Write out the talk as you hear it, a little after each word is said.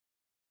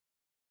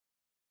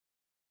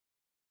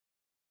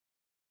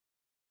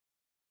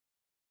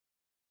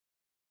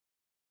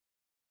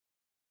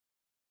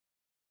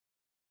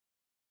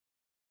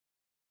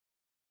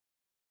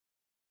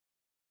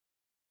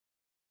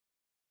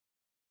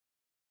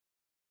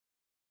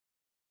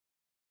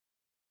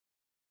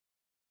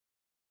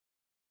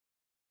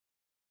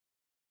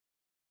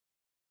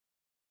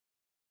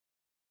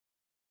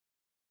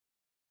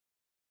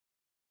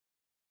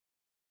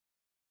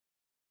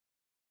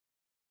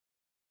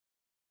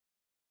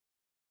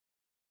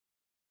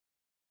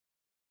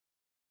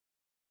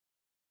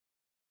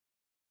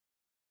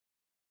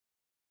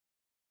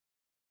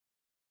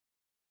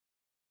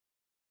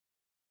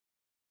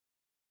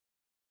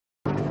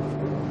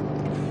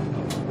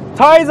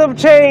Tides of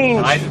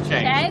Change! Tides of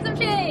Change. Tides of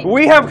Change.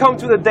 We have come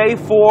to the day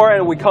 4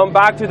 and we come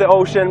back to the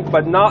ocean,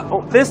 but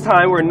not this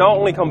time we're not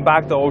only come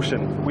back to the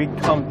ocean, we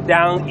come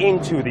down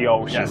into the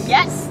ocean.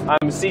 Yes.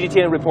 I'm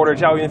CGTN reporter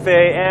Zhao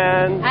Yunfei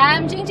and...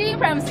 I'm Jingjing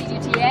from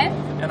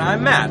CGTN. And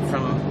I'm Matt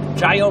from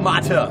Jiao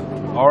Mata.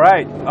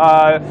 Alright,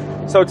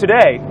 so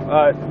today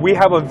we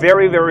have a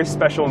very, very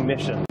special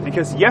mission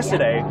because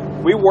yesterday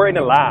we were in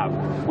a lab.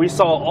 We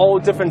saw all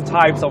different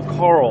types of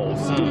corals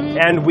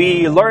and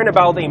we learned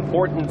about the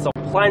importance of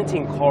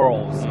planting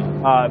corals,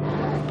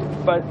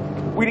 but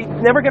we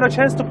never get a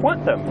chance to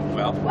plant them.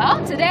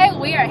 Well, today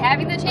we are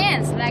having the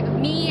chance, like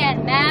me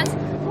and Matt.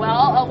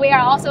 Well, we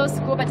are also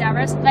scuba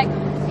divers. Like,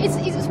 it's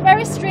a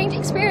very strange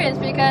experience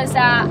because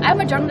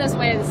I'm a journalist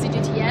with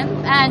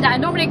CGTN and I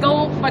normally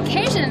go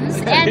vacations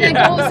and then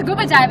go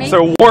scuba diving.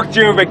 So work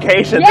during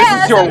vacation. Yeah,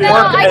 this is your so now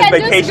work I and can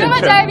vacation do scuba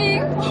trip.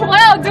 diving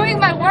while doing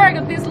my work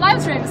of this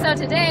live stream. So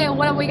today,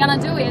 what we're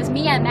gonna do is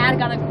me and Matt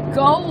gonna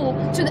go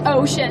to the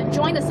ocean,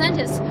 join the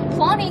scientists,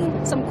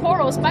 planting some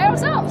corals by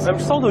ourselves.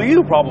 And so do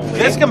you probably.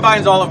 This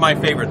combines all of my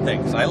favorite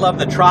things. I love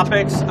the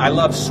tropics, I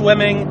love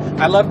swimming,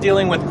 I love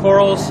dealing with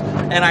corals,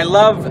 and I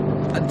love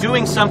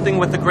doing something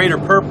with a greater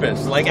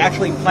purpose, like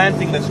actually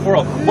planting this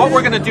coral. What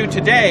we're going to do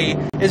today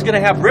is going to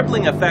have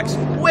rippling effects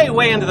way,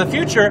 way into the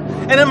future.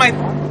 And then my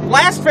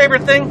last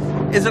favorite thing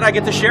is that I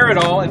get to share it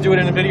all and do it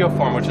in a video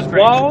form, which is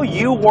great. While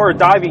you were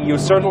diving, you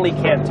certainly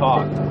can't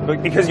talk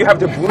because you have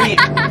to breathe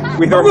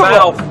with your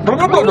mouth.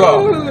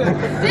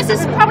 This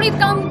is probably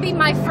going to be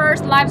my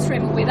first live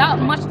stream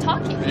without much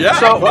talking. Yeah.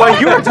 So when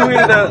you are doing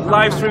the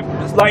live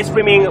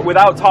streaming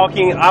without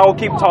talking, I'll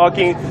keep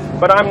talking.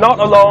 But I'm not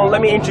alone. Let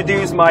me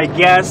introduce my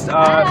guest, Li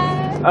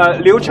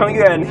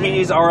Jingjing.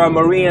 He's our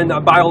marine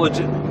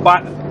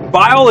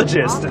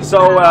biologist.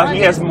 So he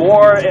has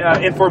more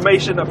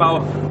information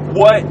about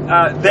what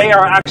they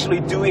are actually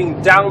doing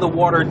down the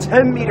water,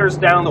 10 meters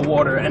down the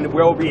water, and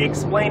we'll be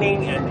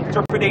explaining and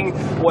interpreting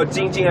what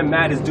Jingjing and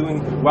Matt is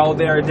doing while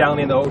they're down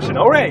in the ocean.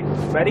 All right,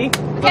 ready?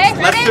 Okay, Let's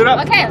ready? do it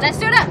up. Okay, let's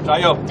do it up.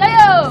 Jiao.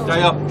 Jiao.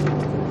 Jiao.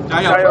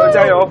 Jiao. Jiao,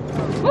 jiao.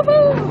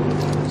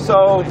 Woohoo.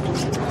 So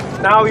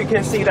now you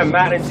can see that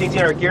Matt and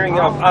Jingjing are gearing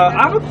up.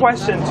 I have a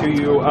question to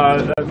you,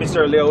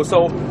 Mr. Liu.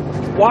 So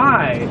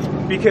why?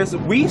 Because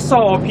we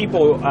saw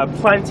people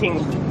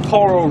planting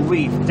coral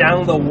reef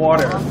down the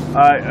water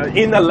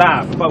in the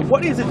lab. But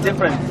what is it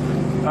different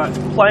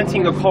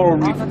planting a coral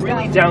reef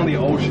really down the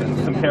ocean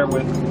compared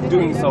with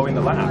doing so in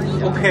the lab?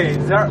 Okay,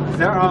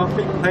 there are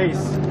big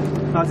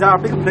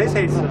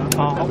places.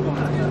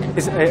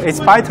 It's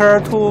better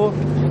to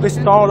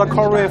restore the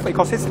coral reef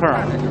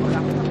ecosystem.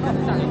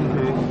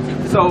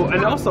 So,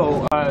 and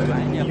also,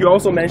 you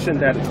also mentioned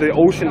that the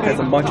ocean has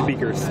a much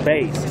bigger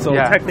space. So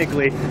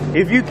technically,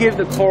 if you give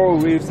the coral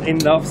reefs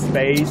enough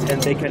space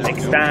and they can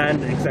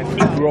expand,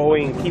 keep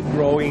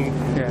growing,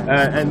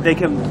 and they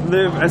can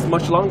live as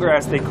much longer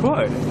as they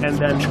could, and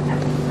then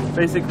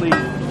basically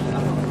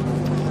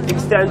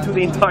extend to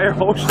the entire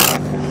ocean,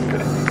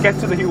 get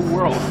to the new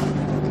world.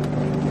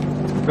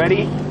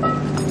 Ready?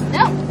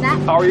 No, not.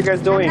 How are you guys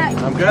doing?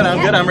 I'm good,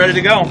 I'm good, I'm ready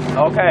to go.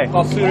 Okay.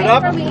 I'll suit it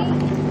up. For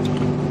me.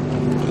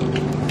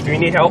 Do you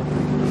need help?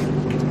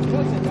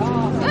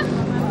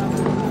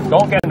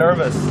 Don't get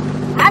nervous.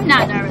 I'm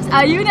not nervous.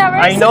 Are you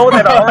nervous? I know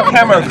that our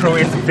camera crew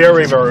is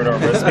very, very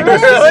nervous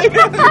because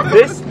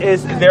this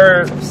is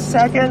their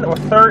second or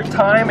third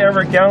time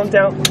ever gone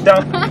down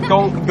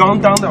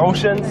the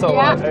ocean. So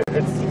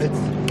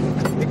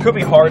it could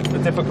be hard,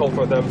 difficult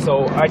for them.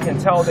 So I can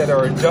tell that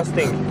they're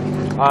adjusting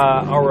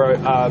our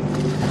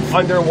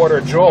underwater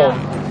drone.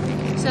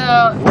 So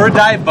We're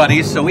dive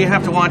buddies, so we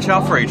have to watch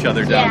out for each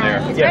other down there.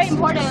 It's Yes, very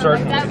important.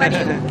 certainly. Like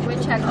that, we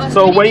check. Oh,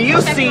 So when can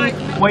you check see I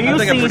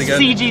think I'm pretty good.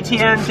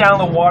 CGTN down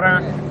the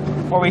water,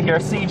 over here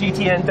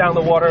CGTN down the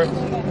water, you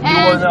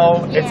will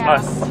know it's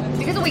us.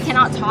 Because we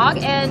cannot talk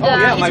and Oh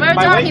yeah, it's my very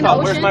dark weight in the belt.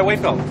 ocean. Where's my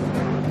weight belt?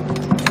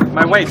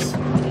 My weights.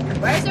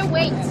 Where's your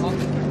weight?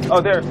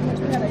 Oh, there.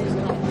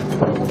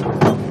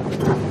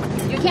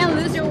 You can't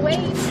lose your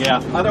weight.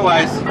 Yeah.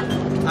 Otherwise,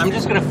 I'm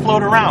just gonna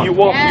float around. You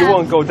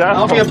won't go down.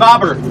 I'll be a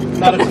bobber,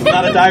 not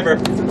a diver.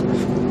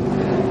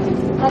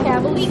 Okay,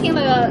 I'm leaking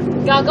the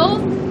goggle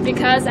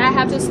because I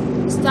have to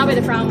stop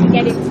it from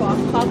getting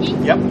foggy.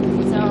 Yep.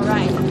 So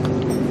right.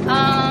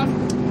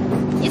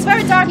 It's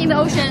very dark in the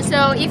ocean,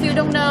 so if you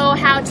don't know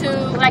how to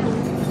like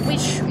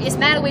which is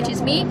Matt, which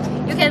is me,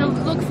 you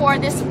can look for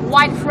this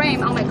white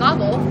frame on my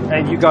goggle.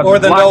 And you got Or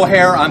the no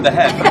hair on the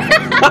head.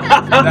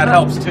 That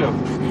helps too.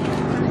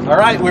 All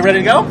right, we ready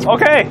to go?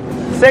 Okay,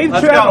 safe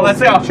Let's trip. go, let's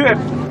safe go. trip.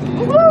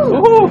 Woohoo!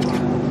 Woohoo!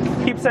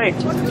 Keep safe.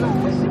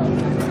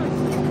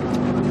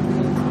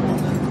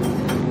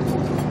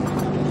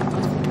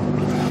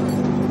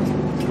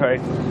 Okay.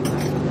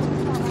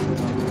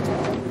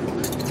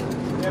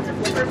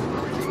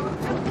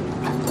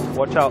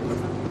 Watch out. Can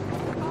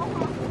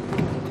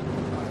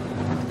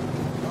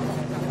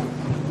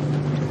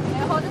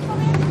you hold it for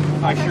me?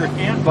 I sure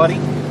can, buddy.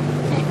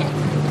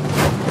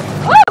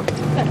 Woo!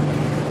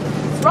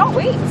 Strong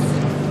weights.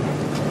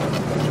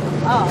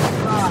 Oh,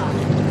 God.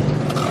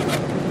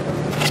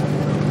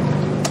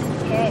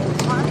 Okay,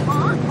 one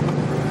on.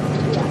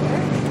 The other.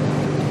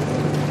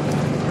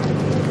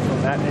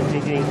 Matt and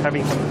Jingjing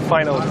having some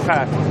final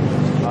check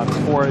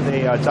before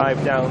they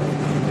dive down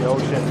the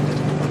ocean.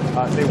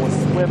 They will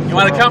swim. You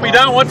want to count me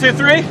down? 1, 2,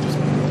 3.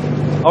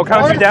 I'll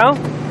count you down.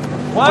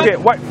 One. Okay,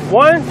 what?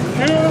 1,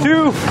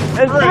 2,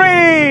 and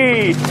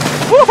 3.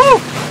 Woohoo!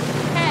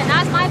 Okay,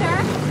 now it's my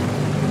turn.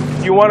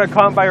 Do you want to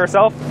count by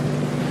yourself?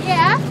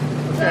 Yeah.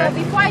 Okay. So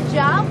before I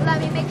jump,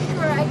 let me make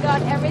sure I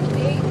got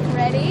everything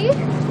ready.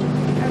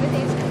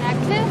 Everything's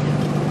connected.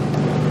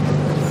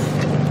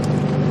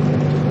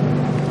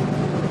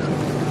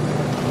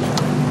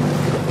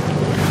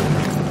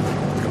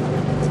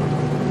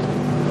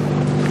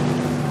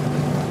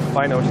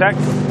 Final check.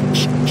 Make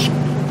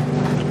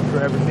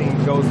sure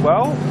everything goes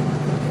well.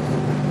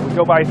 We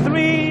go by 3, 2,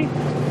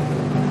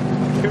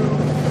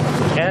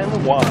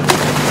 and 1.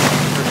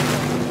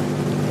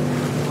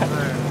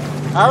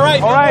 All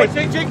right. All right.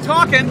 Jingjing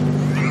talking.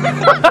 I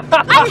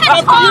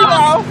can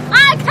talk!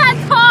 I can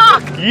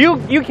talk!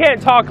 You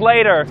can't talk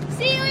later.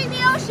 See you in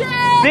the ocean!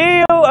 See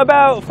you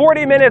about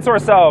 40 minutes or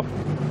so.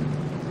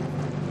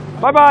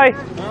 Bye-bye.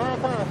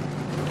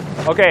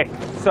 Okay,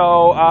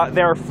 so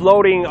they're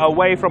floating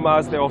away from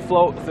us. They'll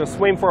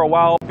swim for a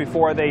while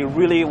before they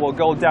really will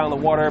go down the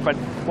water. But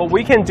what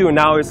we can do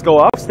now is go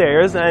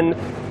upstairs and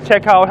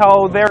check out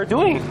how they're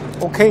doing.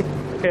 Okay.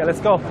 Okay, let's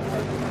go.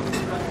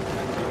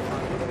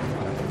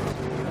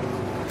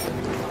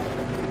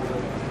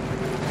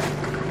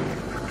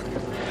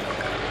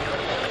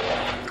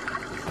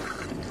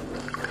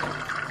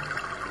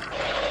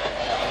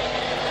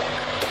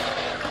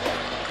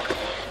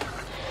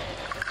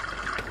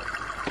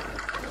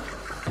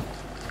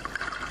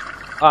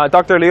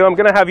 Dr. Liu, I'm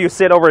going to have you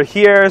sit over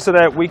here so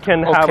that we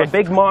can have a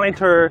big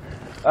monitor.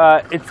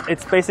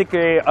 It's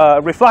basically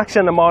a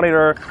reflection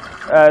monitor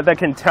that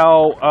can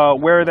tell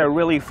where they're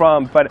really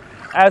from. But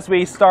as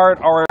we start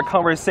our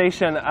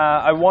conversation,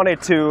 I wanted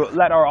to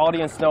let our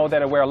audience know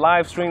that we're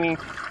live streaming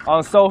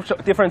on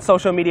different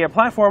social media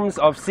platforms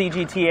of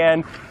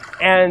CGTN.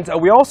 And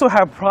we also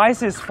have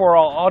prizes for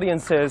our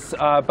audiences,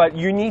 but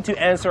you need to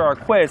answer our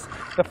quiz.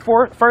 The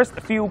first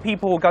few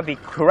people who got the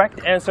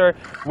correct answer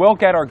will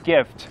get our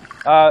gift.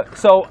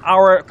 So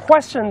our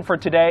question for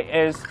today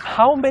is,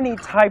 how many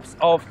types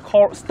of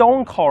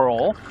stone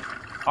coral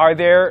are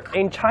there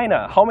in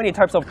China? How many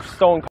types of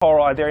stone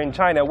coral are there in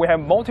China? We have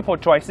multiple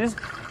choices.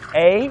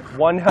 A,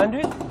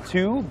 100,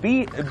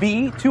 B,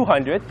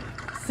 200,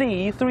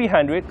 C,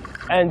 300,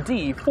 and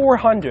D,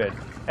 400.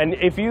 And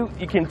if you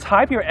can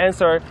type your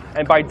answer,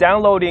 and by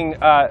downloading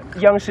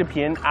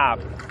Yangshipin app,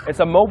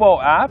 it's a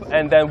mobile app,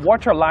 and then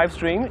watch our live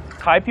stream,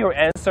 type your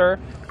answer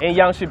in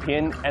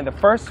Yangshipin, and the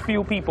first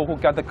few people who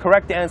got the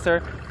correct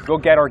answer will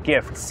get our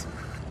gifts.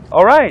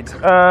 All right,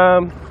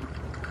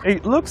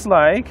 it looks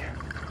like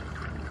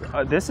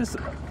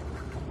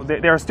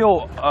they're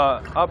still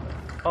up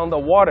on the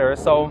water,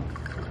 so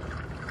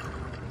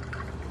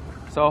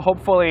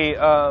hopefully.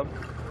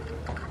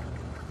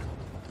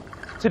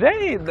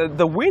 Today,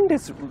 the wind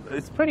is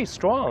pretty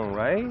strong,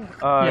 right?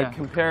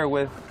 Compared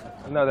with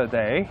another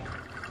day,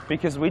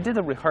 because we did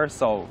a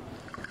rehearsal.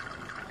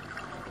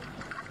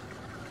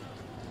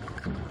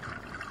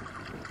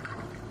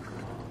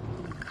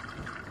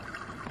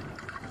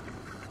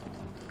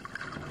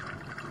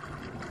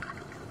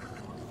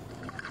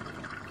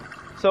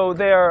 So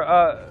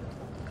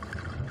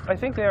I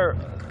think they're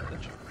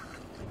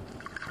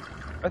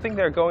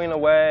going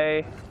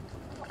away.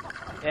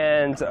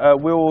 And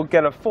we will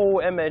get a full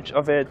image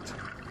of it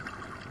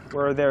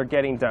where they're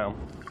getting down.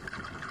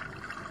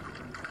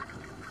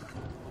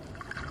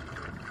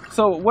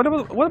 So what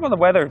about the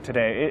weather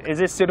today?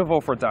 Is it suitable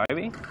for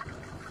diving?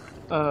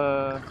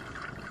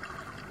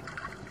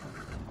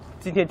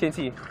 今天天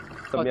气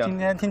怎么样？今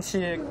天天气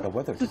The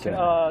weather 之前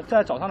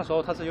在早上的时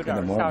候它是有点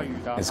in the 下 morning 雨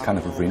的， it's kind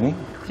of rainy.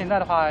 现在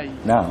的话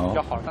Now 比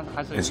较好，但是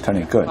还是 it's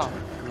turning good,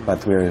 but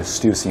we're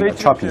still 所 seeing 以 a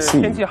choppy 就是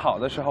天 sea. 气好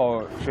的时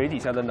候，水底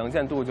下的能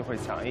见度就会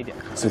强一点。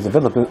 So the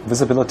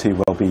visibility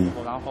will be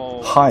然后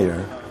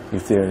higher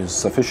if there is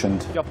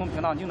sufficient 比较风平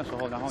浪静的时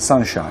候，然后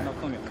sunshine 看到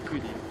更远的距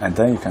离。 and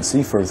then you can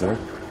see further,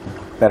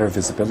 better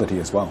visibility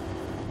as well.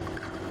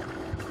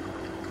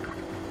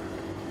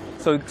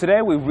 So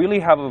today we really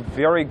have a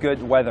very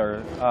good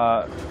weather.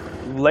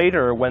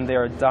 Later, when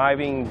they're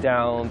diving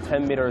down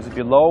 10 meters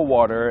below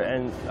water,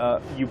 and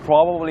you're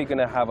probably going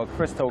to have a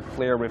crystal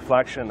clear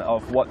reflection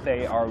of what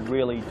they are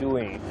really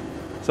doing.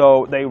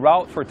 So they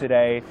route for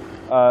today.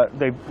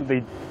 They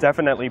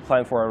definitely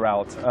plan for a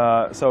route.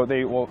 So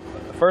they will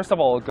first of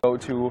all go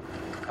to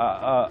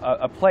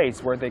a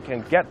place where they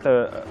can get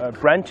the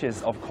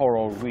branches of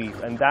coral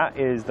reef, and that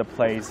is the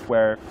place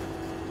where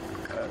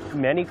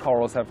many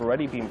corals have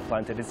already been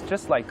planted. It's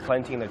just like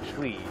planting a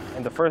tree.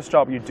 And the first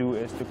job you do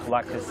is to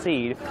collect the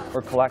seed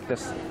or collect the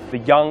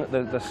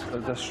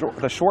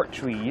short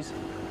trees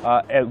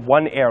at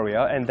one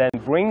area, and then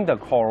bring the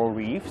coral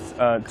reefs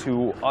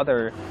to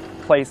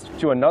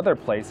another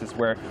places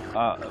where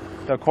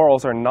the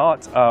corals are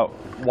not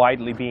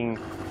widely being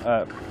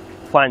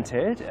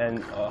planted,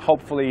 and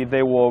hopefully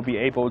they will be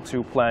able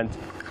to plant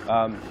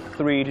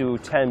 3 to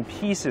 10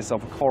 pieces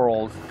of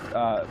corals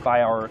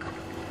by our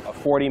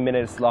 40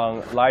 minutes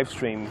long live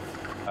stream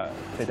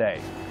today.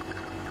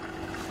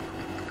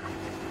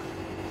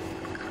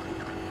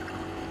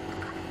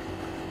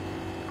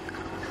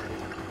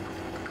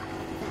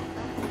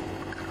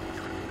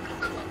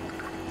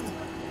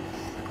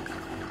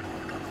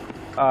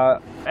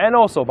 And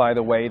also, by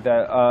the way,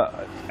 that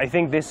I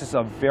think this is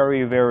a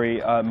very,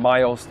 very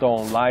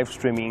milestone live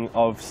streaming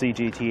of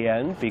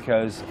CGTN,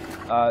 because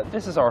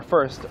this is our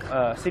first,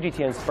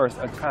 CGTN's first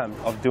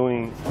attempt of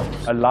doing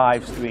a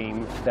live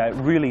stream that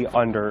really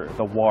under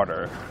the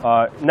water.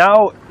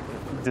 Now,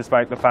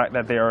 despite the fact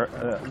that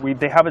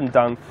they haven't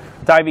done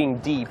diving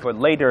deep, but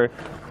later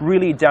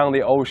really down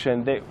the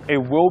ocean,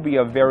 it will be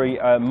a very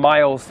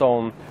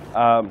milestone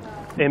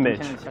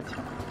image.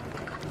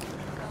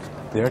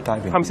 They're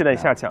diving. 他们现在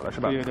下潜了，是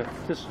吧？对对对，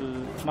这是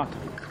Mark，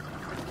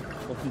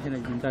 我们现在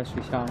已经在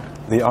水下了。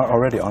 They are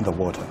already on the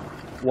water.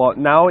 Well,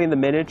 now in the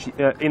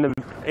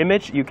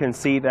image, you can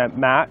see that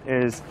Matt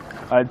is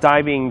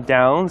diving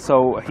down,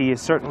 so he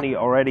is certainly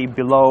already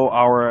below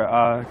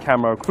our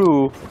camera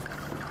crew,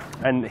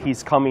 and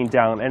he's coming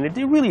down. And it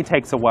really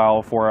takes a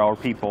while for our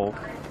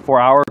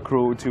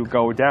crew to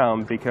go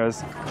down,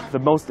 because the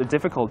most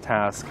difficult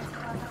task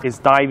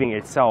is diving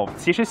itself.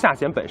 其实下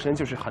潜本身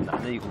就是很难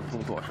的一个工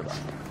作，是吧？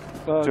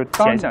就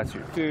潜下去。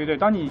对对对，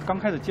当你刚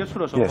开始接触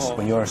的时候， Yes,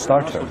 when you're a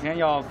starter, 首先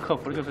要克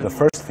服的就是 the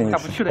first thing 下 you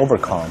不去 should 的。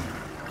 overcome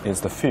is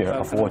the fear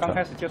of 刚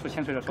开 water. 始接触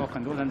潜水的时候，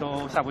很多人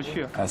都下不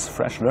去， As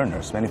fresh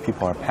learners, many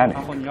people are 然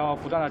panicked. 后你要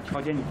不断的调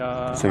节你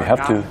的 So you have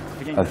to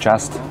调节你的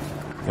adjust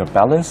your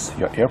balance,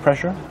 your air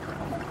pressure.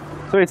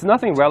 So it's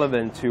nothing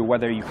relevant to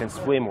whether you can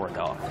swim or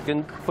not.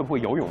 跟会不会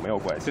游泳没有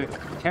关系。对，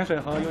潜水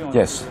和游泳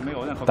Yes, 没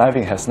有任何关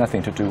diving 系。 has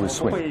nothing to do with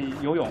不会 swimming.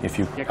 游泳 If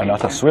you 也可 are 以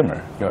not a 潜水 swimmer,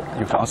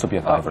 you can also be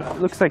a diver.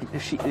 Looks like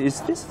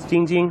is this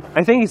Jingjing?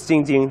 I think it's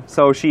Jingjing.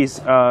 So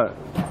she's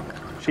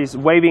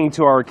waving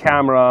to our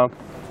camera.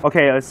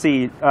 Okay, let's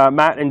see.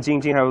 Matt and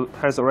Jingjing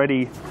has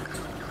already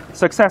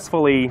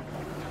successfully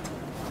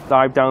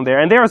dived down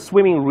there, and they are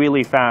swimming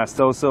really fast.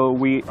 So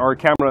our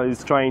camera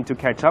is trying to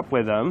catch up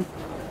with them.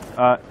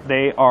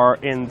 They are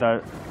in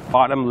the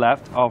bottom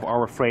left of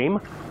our frame.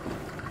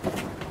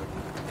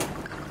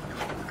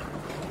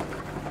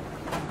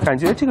 感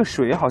觉这个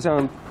水好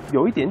像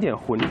有一点点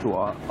浑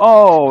浊。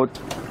Oh,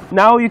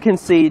 now you can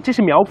see. 这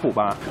是苗圃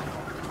吧？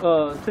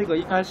这个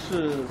应该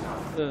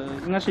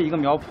是一个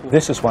苗圃。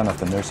 This is one of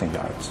the nursing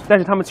yards. 但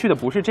是他们去的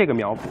不是这个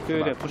苗圃。对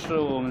对对，不是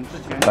我们之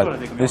前做的 But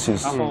这个苗 this 圃。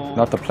 is 然后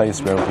not the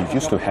place where we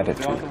used to head it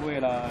主要 to. 是为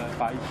了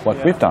把一 What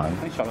些 we've done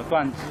很小的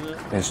断枝，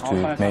 is 然后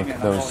to 放在上 make 面，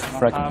然后 those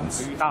让它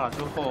fragments 培育大了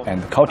之后， and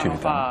这 cultivate 样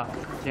的话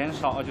减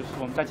少就是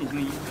我们再进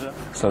行移植，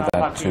 so 这样的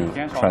话 that 可以 to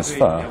减少对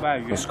transfer 野外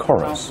原 those 生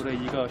corals 珊瑚的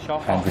一个消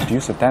耗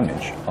and。reduce the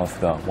damage of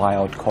the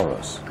wild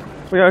corals.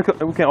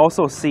 We can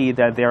also see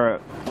that there are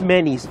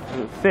many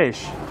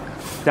fish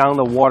down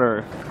the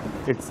water.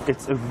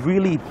 It's a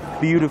really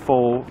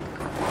beautiful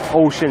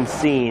ocean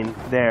scene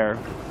there.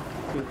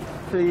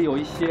 这里有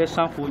一些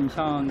珊瑚，你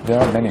像 There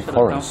are many 珊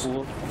corals.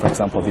 瑚， For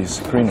example, these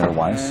greener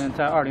ones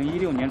在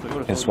2016年左右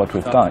的时 is 候 what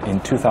we've done in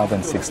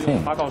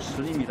 2016. 8到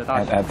10厘米的大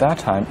And 小， at that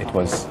time, it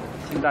was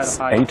现在的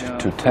话已 8经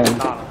to 很 10.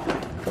 大了。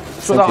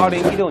说到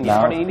centimeters. 2016年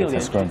Now ，2016 it 年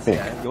has 之 grown 前 big.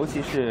 尤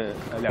其是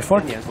Before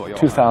 2000年左右，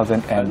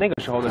那个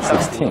时候的珊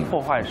瑚 2016,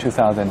 破坏是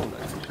 2007,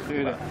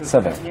 对对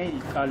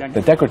对，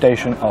 the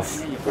degradation of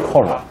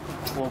coral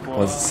我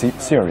was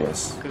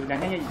serious. 就是2000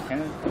年以前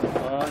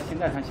和现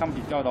在相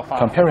比较的话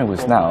Comparing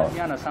with now, 新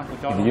岸的珊瑚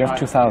礁 in the year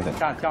 2000,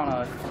 下降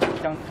了，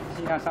将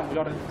新岸珊瑚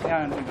礁的新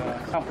岸那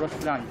个珊瑚的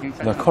数量已经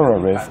下降 the 了 coral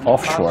reef 80%，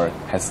 offshore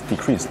has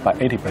decreased by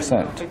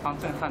 80%, 非常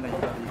震撼的一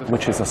个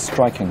which is a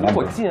striking 如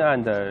果 number. 近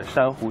岸的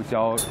珊瑚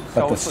礁 But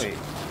消 the 退，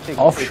这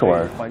个会 offshore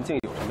对环境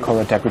有什么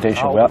coral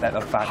degradation, How well, will that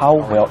affect how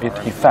our will it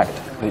affect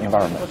the 这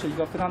environment? 是一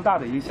个非常大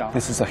的影响。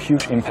 This is a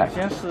huge 首 impact.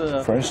 先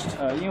是 First,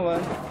 因为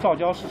造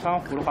礁式珊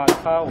瑚的话，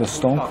它我们 the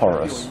stone 知道它有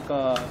corals 一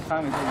个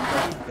三维的一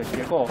个立体的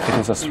结构，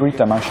 it is a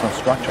three-dimensional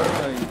structure.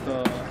 的一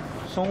个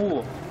生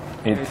物。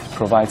 It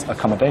provides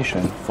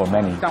accommodation for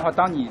many 这样的话，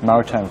当你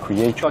maritime 造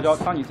creatures.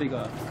 礁，当你这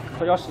个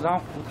造礁石珊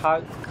瑚它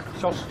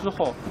消失之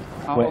后，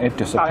然后 When it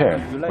大量的 disappears,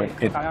 鱼类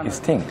when、it 大量的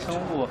extinct, 生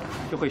物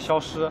就会消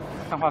失，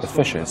碳化 the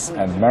石 fishes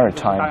and 就会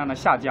maritime 大量的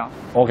下降。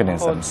然后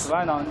organisms 此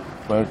外呢，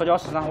 will 造礁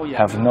石珊瑚也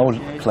have no 有一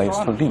些 place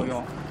消 to 浪的作 live.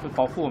 用，就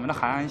保护我们的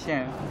海岸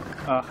线，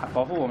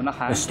保护我们的海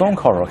The 岸线 stone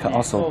coral can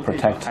免 also 受这个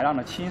protect 海浪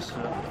的侵蚀。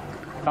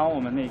当我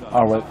们那个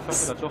our 消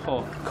失了之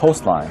后，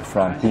 coastline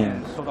from being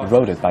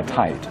eroded by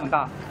tide. 更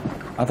大。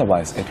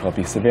 Otherwise, it will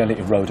be severely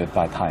eroded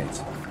by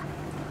tides.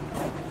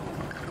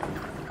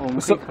 我们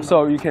可以看到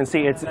So you can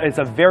see it's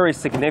a very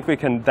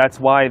significant. That's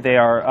why they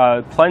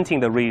are planting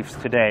the reefs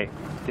today.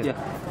 Yeah，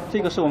这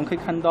个是我们可以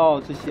看到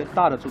这些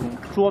大的这种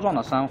桌状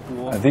的珊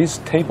瑚， These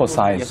也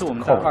table-sized 是我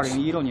们在 corals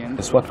 2016年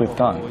is what we've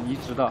done. 移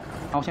植的，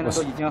然后现在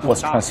都已经很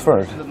was 大了，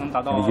 transferred 甚至能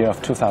达到 in the year of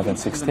 2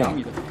 2016,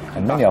 米的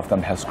and many of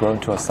them has grown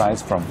to a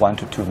size from 1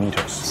 to 2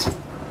 meters.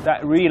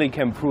 That really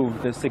can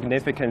prove the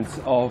significance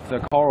of the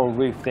coral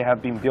reef they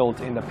have been built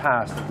in the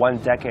past 1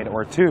 decade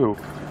or 2.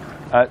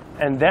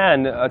 And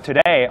then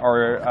today,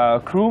 our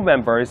crew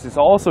members is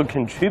also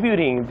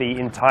contributing the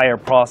entire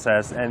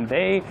process, and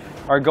they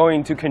are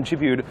going to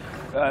contribute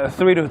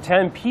 3 to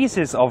 10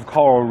 pieces of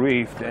coral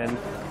reef. And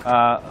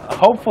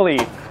hopefully,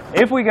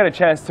 if we get a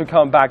chance to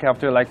come back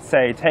after, like,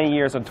 say, 10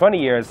 years or 20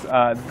 years,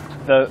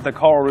 the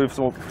coral reefs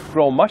will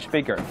grow much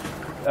bigger.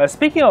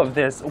 Speaking of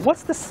this,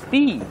 what's the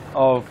speed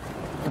of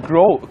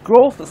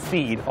growth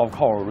speed of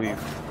coral reef?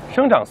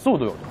 生长速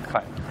度有多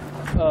快？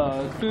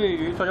对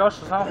于造礁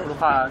石珊瑚的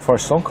话 For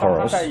stone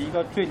corals, 在一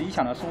个最理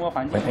想的生活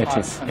环境 when 的 it 话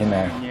is in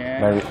a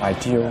very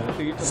ideal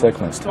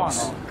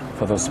circumstance,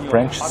 for those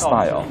branch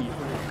style,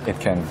 it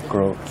can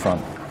grow from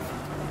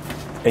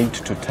 8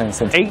 to 10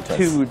 centimeters. 8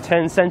 to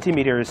 10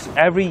 centimeters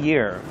every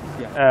year.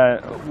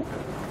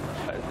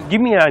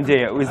 Give me an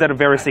idea. Is that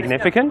very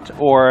significant,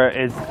 or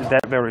is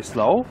that very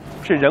slow?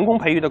 是人工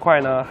培育的快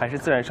呢，还是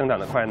自然生长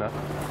的快呢？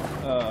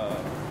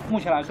目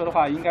前来说的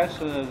话，应该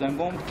是人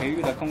工培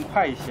育的更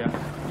快一些。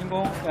因为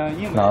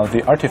Now,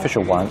 the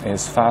artificial one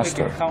is 会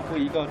faster 给珊瑚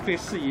一个最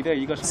适宜的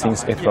一个生长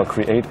since 环 it 境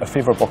will。create a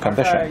favorable 在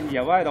condition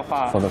野外的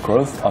话 for the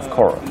growth of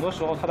coral. 很多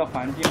时候它的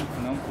环境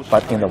可能不是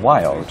But in the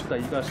wild, 的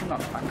一个生长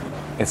环境。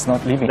 It's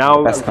not living in Now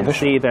the you best can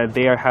condition. see that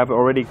they have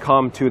already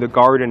come to the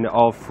garden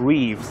of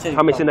reefs.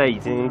 他们现在已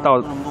经到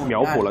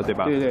苗圃了，对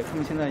吧？对对，他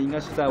们现在应该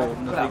是在我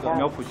们的这个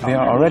苗圃区。 They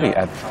are already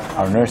at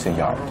our nursing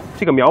yard.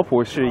 这个苗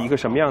圃是一个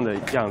什么样的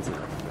样子？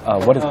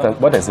 What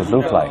does it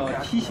look like?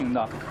 梯形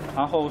的，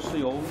然后是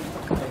由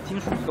金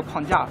属一个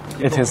框架。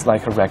 It is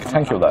like a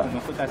rectangular 我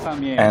们会在上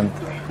面 and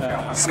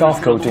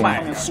scaffolding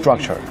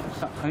structure.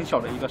 很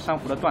小的一个珊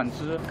瑚的断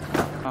枝，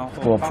然后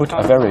We'll put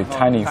a very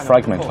tiny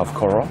fragment of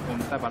coral 我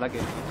们再把它给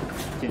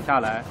剪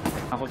下来，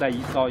然后再移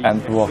植到一 and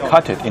些 we'll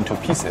cut it into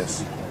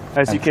pieces.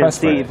 As you And can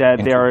transfer see it that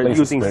they into are places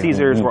using where we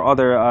scissors need. or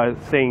other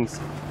things,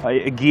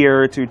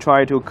 gear to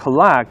try to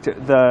collect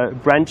the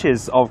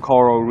branches of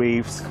coral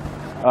reefs.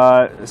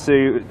 So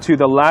to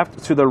the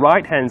left, to the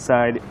right-hand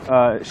side,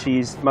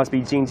 she must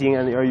be Jingjing,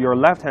 and your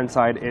left-hand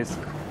side is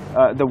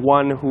the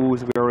one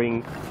who's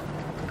wearing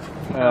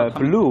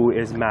blue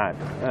is Matt.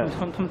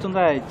 他们正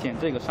在剪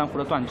这个珊瑚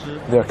的断枝，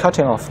 They're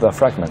cutting off the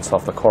fragments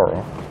of the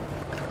coral.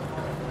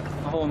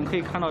 然后我们可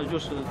以看到，就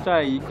是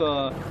在一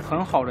个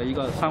很好的一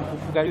个珊瑚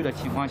覆盖率的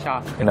情况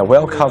下 In a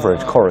well-covered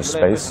coral 鱼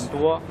类会 space, 很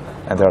多。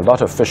 and there are a lot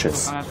of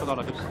fishes. 刚才说到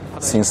了，就是它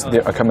的 Since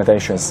their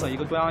accommodations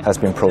has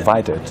been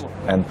provided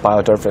and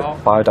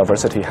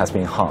biodiversity has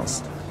been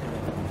enhanced.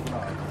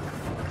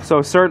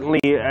 So certainly,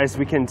 as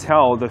we can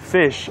tell, the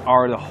fish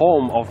are the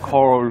home of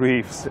coral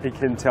reefs. You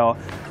can tell.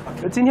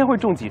 今天会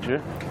种几只？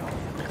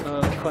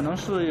可能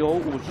是有5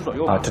只左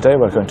右吧。 Today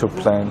we're going to 可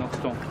plan 能是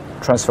种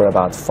transfer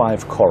about 5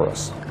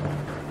 corals.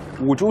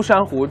 5株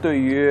珊瑚对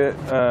于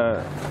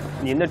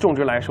您的种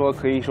植来说，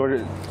可以说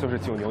是就是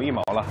9牛1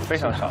毛了，非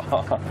常少。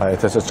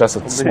This is just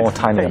a small,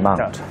 tiny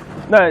amount.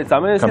 那咱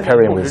们现在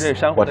Comparing 种植 with 这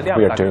珊瑚的 what 量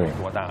we are 大概是 doing.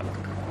 多大呢？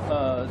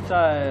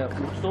在5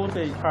洲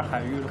这一块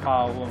海域的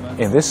话，我们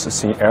In this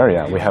sea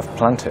area, we have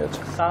planted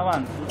 3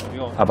万株左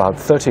右。 about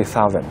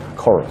 30,000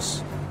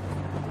 corals.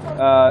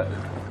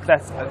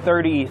 That's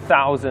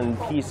 30,000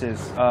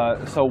 pieces.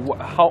 So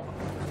how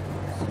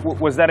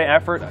was that an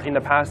effort in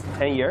the past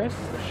 10 years?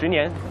 10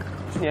年，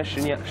去年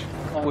10年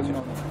过去。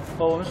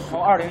我们是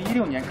从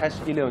2016年开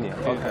始。 16年。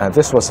Okay. And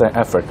this was an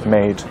effort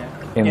made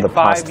in the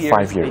past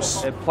 5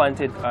 years. They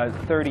planted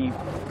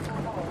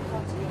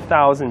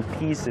 30,000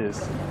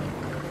 pieces.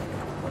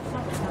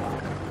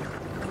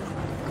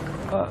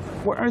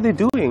 What are they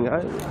doing?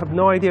 I have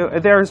no idea.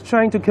 They're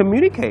trying to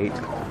communicate.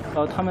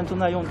 他们正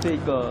在用这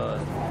个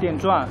电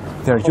钻，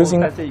 They're 然后 using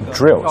在这个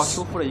drills. 要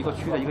修复的一个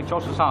区的一个礁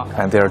石上，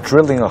 And they are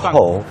drilling a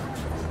hole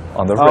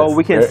on the Oh, reef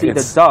we can where see the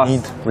it's dust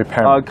need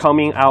repairment.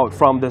 coming out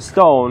from the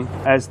stone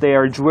as they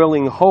are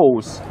drilling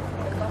holes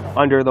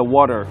under the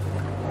water.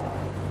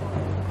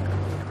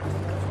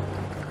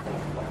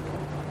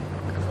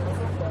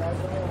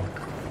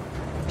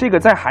 这个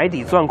在海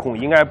底钻孔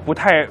应该不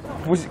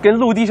跟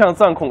陆地上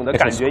钻孔的 It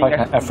感 is 觉应 quite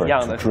该 an 是不一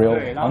样 effort 的 to。drill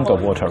对，然后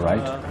underwater, right?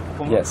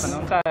 我们可 Yes.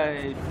 能在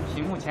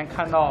屏幕前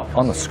看到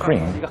On the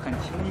screen, 一个很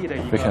轻易的一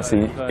We 个 can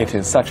see 一个 it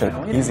is such an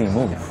很容易的 easy 一个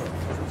move.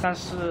 但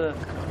是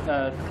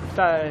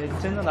在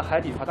真正的海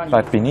底的话，当你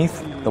But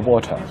beneath the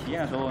water, 体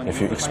验的时候，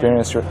 if you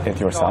experience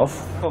it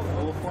yourself, 克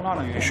服风浪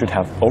的原 you 因， should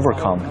have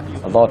overcome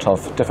a lot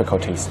of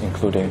difficulties,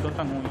 including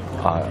钻孔有时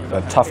候 the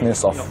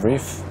toughness of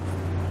reef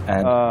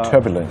and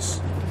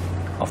turbulence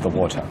of the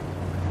water.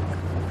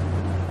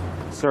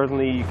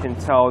 Certainly, you can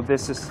tell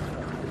this is.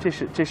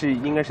 这是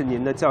应该是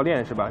您的教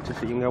练是吧？这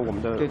是应该我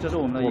们的对，这是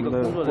我们的一个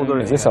工作工作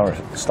人 Is 员。 this our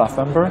staff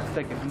member?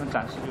 再给他们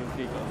展示就是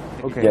这个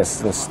Okay. Yes,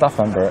 the staff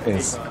member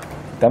is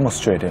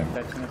demonstrating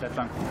现在在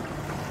钻孔。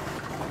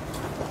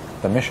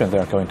 the mission they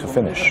are going to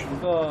finish. 整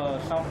个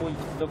珊瑚移植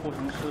的过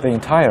程是 The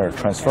entire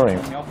transferring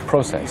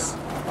process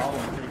把我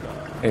们这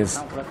个 is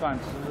珊瑚的断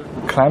枝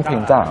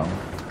clamping down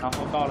然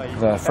后到了一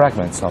the 个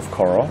fragments of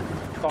coral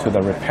to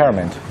the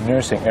repairment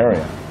nursing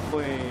area.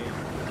 会，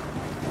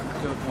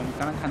就我们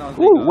刚刚看到的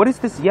这 Ooh, 个 what is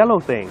this yellow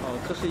thing?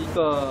 这是一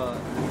个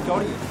胶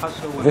粒，它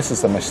是为 This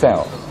is the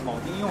micelle. 铆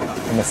钉用的。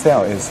the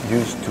micelle is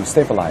used to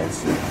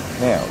stabilize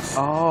nails.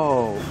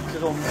 Oh.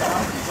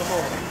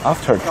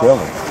 After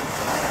drilling,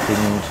 we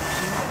need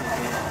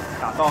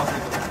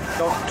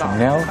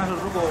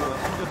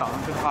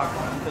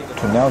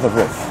to nail the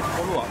reef,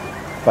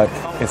 but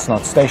it's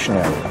not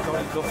stationary.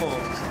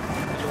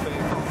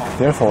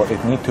 Therefore,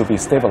 it needs to be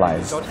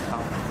stabilized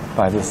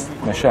by these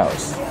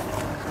micelles,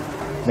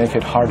 make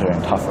it harder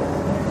and tougher.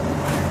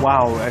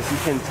 Wow, as you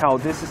can tell,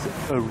 this is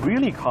a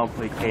really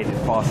complicated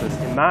process.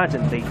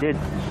 Imagine they did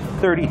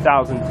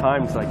 30,000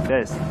 times like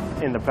this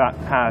in the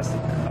past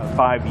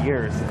 5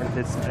 years, and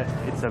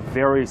it's a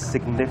very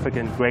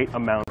significant, great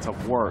amount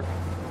of work.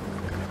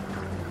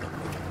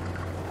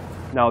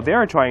 Now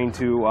they're trying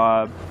to,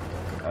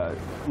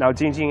 now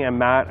Jingjing and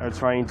Matt are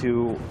trying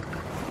to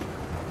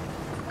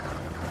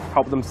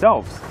help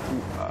themselves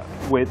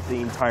with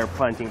the entire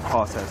planting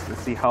process.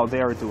 Let's see how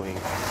they're doing.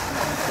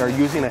 They're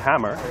using a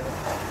hammer.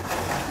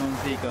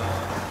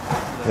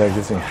 They're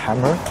using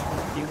hammer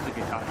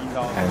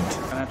and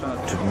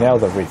to nail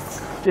the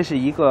reef. 这是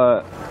一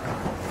个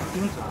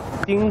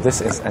钉子。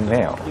 This is a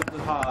nail.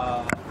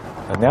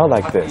 A nail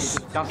like this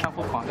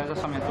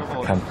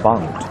can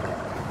bond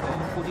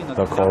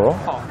the coral,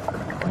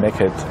 make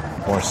it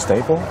more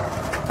stable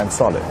and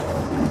solid.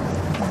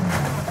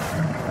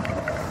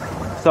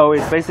 So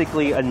it's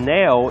basically a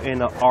nail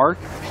in an arc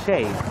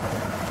shape.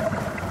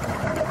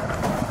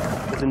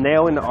 It's a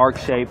nail in an arc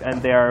shape,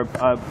 and they're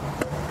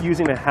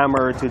using a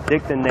hammer to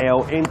dig the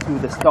nail into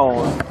the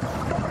stone.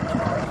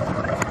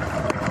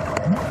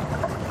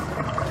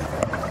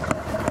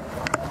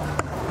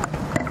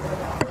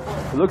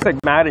 It looks like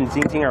Matt and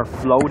Jingjing are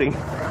floating.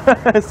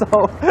 So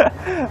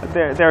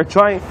they're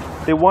trying.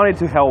 They wanted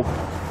to help,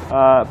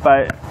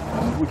 but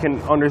we can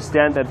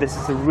understand that this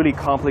is a really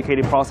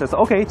complicated process.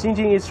 Okay,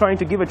 Jingjing is trying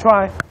to give a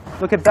try.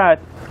 Look at that.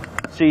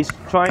 She's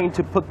trying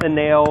to put the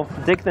nail,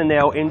 dig the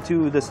nail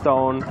into the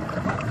stone.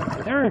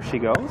 There she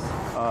goes.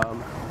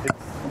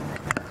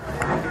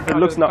 It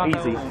looks not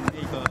easy.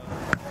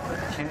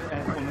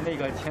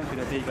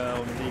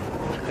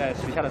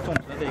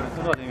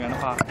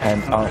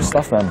 And our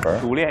staff member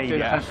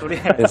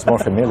is more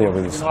familiar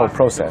with this whole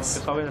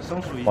process,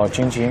 while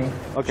Jingjing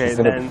is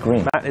a little bit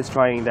green. Matt is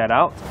trying that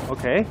out.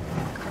 Okay,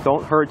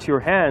 don't hurt your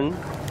hand.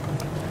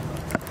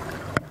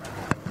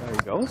 There he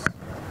goes.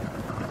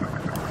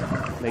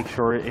 Make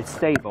sure it's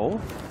stable.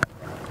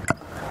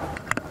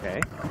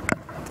 Okay,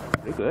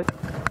 very good.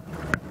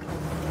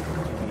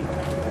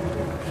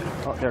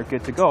 Oh, they're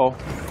good to go.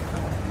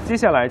 接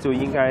下来就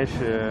应该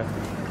是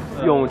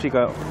用这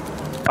个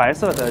白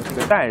色的这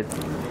个带子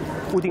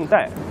固定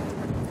带。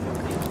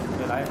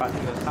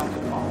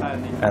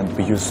 And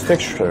we use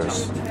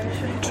fixtures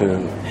to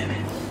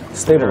They're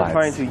stabilize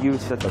trying to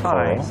use the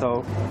tie. coral.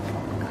 So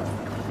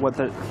what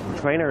the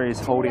trainer is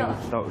holding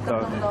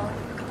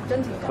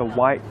the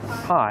white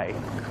tie,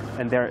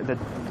 and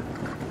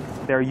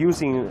they're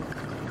using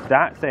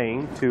that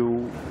thing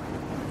to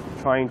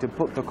trying to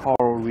put the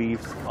coral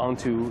reefs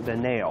onto the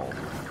nail.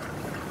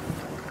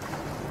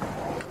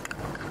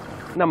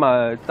 那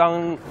么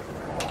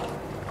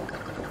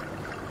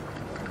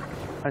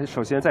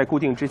首先在固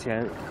定之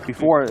前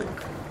 ，before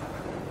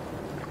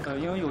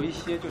因为有一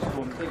些就是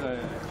我们这个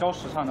礁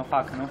石上的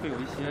话，可能会有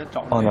一些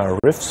藻类。 On our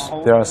reefs,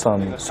 there are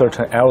some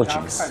certain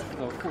algae,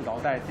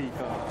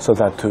 so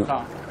that to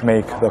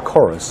make the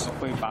corals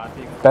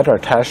better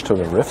attached to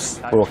the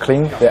reefs, we will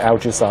clean the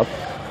algae up.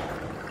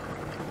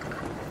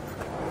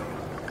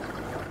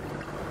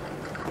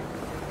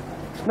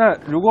 那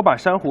如果把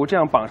珊瑚这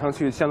样绑上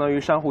去，相当于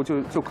珊瑚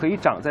就可以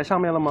长在上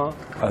面了吗？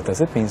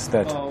 Does it mean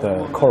that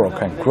the coral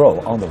can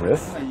grow on the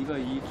reef?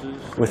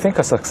 We think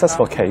a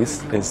successful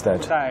case is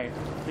that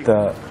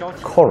the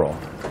coral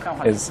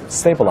is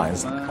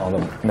stabilized on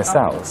the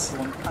micelles.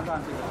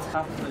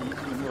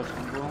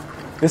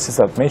 This is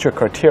a major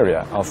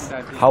criteria of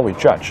how we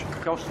judge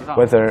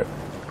whether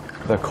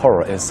the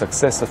coral is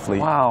successfully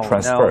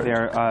transferred.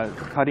 Now they're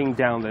cutting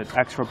down the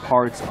extra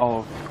parts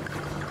of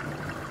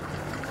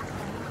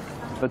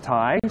the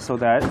tie, so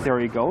that there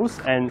it goes,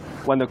 and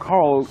when the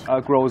coral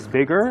grows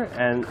bigger,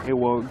 and it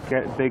will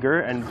get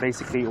bigger, and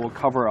basically it will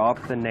cover up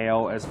the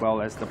nail as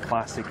well as the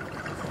plastic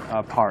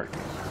part.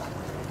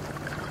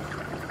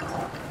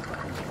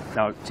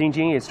 Now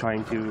Jingjing is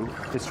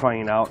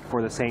trying out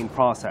for the same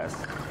process.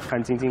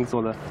 看晶晶做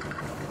的。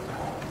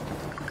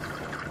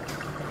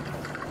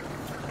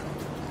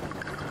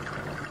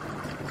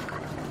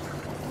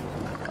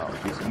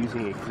 She's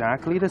using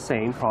exactly the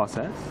same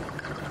process.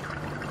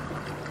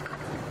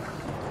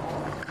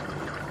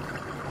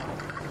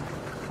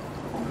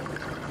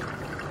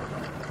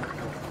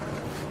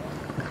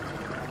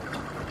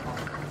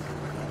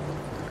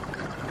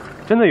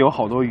真的有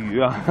好多鱼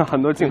啊，很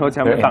多镜头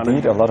前面挡着，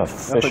 Indeed, a lot of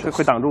fishes,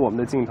 会挡住我们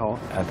的镜头。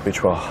 and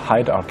which will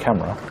hide our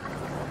camera.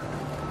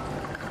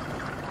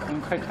 我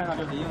们可以看到，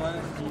就是因为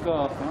一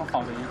个很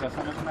好的一个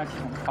珊瑚生态系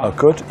统的话 A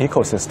good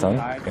ecosystem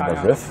in the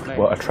reef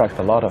will attract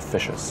a lot of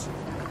fishes.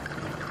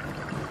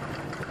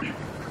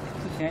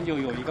 之前就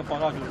有一个报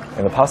道，就是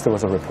In the past, there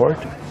was a report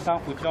珊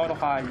瑚礁的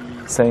话，以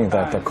saying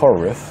that the coral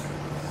reef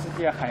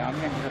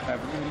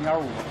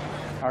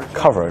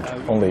covered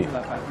only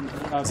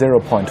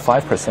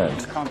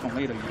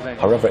 0.5%.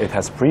 However, it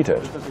has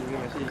breeded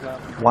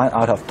 1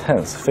 out of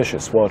 10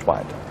 fishes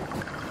worldwide.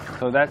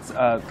 So that's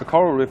the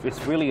coral reef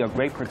is really a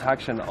great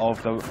protection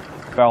of the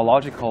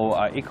biological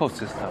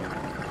ecosystem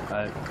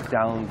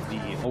down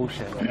the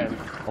ocean, and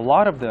a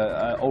lot of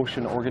the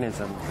ocean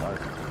organisms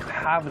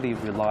heavily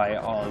rely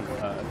on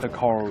the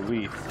coral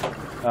reef.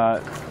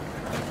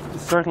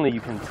 Certainly, you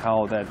can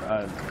tell that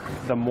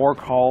the more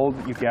coral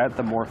you get,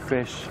 the more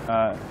fish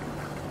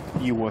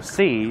you will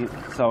see.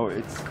 So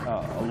it's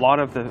a lot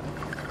of the.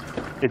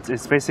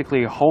 It's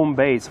basically a home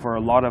base for a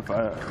lot of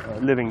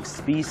living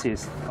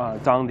species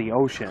down the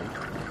ocean.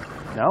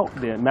 Now,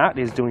 Matt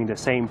is doing the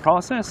same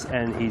process,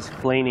 and he's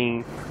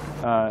cleaning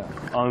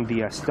on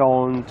the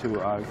stone to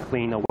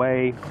clean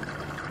away.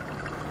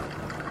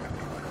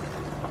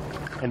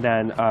 And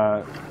then,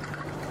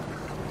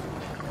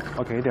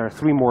 okay, there are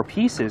 3 more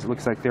pieces.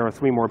 Looks like there are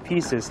 3 more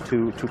pieces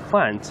to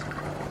plant.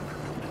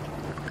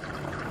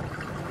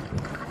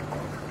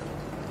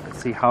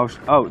 Let's see how.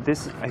 Oh,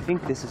 this. I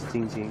think this is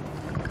Jingjing.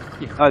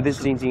 This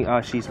is Jingjing.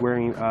 She's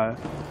wearing a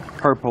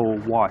purple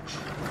watch.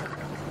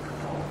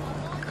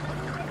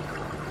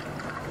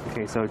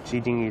 Okay, so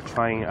Jingjing is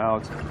trying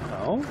out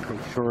now.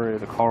 Make sure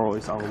the coral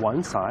is on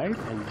one side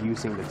and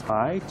using the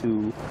tie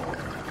to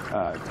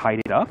tie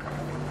it up.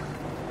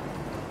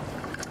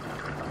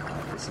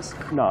 This is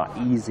not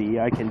easy,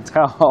 I can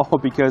tell,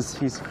 because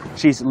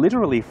she's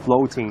literally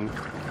floating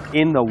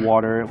in the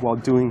water while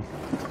doing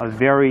a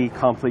very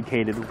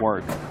complicated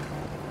work.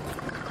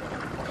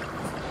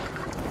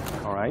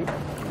 All right,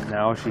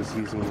 now she's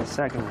using the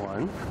second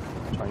one,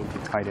 trying to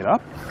tie it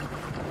up.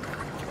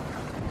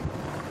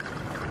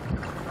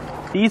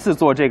 第一次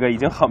做这个已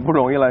经很不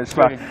容易了，是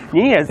吧？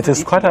您也 It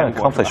is quite an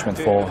accomplishment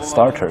for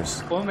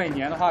starters. 我们每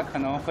年的话可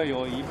能会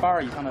有1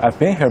半以上的 I've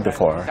been here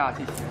before,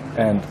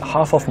 and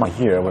half of my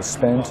year was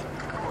spent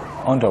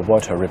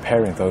underwater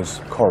repairing those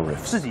coral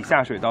reefs. 自己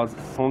下水道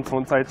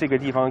从在这个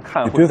地方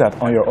看 You do that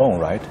on your own,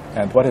 right?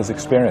 And what is the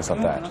experience of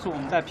可 that? 能是我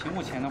们在屏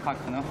幕前的话，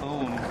可能和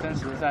我们真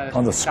实在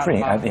On the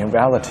screen and in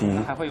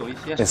reality 还会有一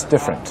些 is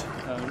different.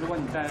 如果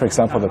你在 For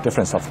example, the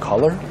difference of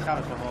color. 下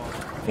的时候，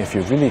 If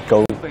you really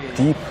go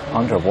deep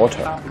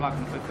underwater, 珊瑚的话可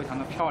能会非常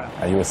的漂亮，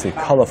 you will see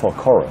colorful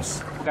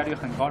corals, 覆盖率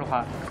很高的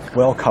话，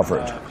 well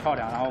covered, 漂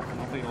亮，然后可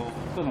能会有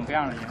各种各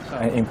样的颜色。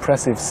 an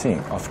impressive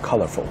scene of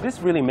colorful.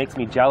 This really makes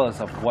me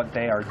jealous of what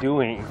they are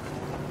doing,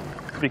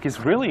 because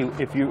really,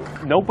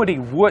 nobody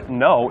would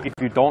know if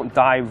you don't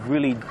dive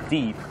really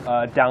deep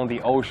down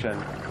the ocean.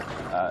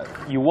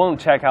 You won't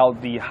check out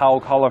how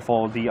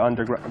colorful the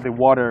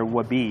water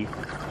would be.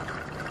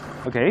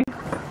 Okay,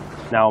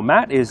 now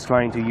Matt is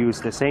trying to use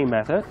the same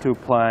method to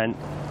plant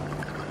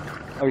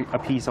a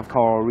piece of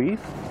coral reef.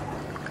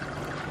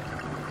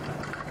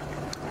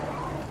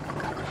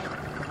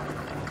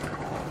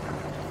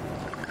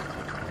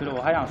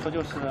 I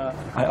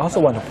also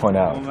want to point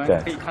out 我们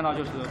that 可以看到，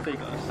就是这个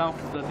珊瑚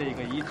的这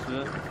个移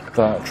植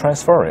the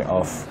transferring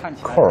of 看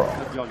起来 coral 是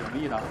比较容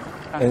易的，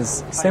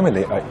 is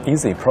seemingly an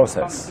easy 当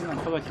process, 真正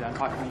操作起来的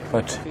话，可能也会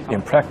but 非常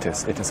in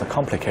practice it is a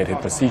complicated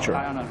大 procedure,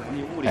 量的人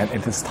力物力， and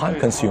it is 所以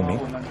time-consuming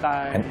我们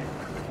在 and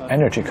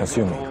energy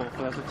consuming.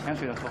 或者是潜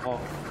水的时候，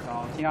然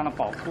后尽量的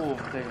保护我们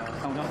这个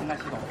珊瑚礁生态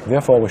系统，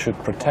 Therefore, we should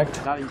protect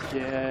其他的一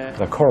些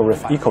the coral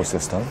reef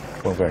ecosystem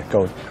when we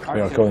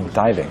are going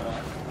diving.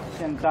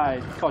 现在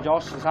跳礁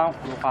石珊瑚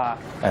的话，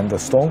 And the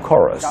stone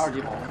chorus 加二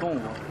级保护动物，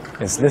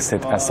 is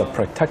listed as a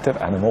protected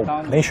animal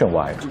当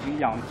nationwide. 进行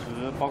养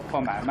殖，包括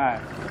买卖，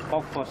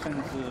包括甚至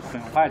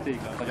损坏这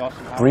个跳礁石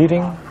珊瑚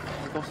Breeding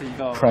都是一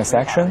个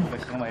transaction 违法的一个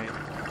行为。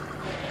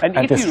 And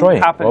And if you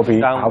destroying happen will to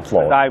be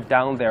outlawed. dive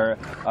down there,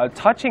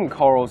 touching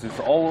corals is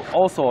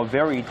also a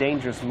very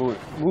dangerous move,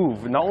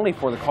 not only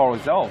for the coral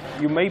itself.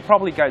 You may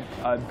probably get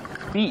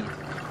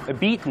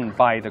beaten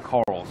by the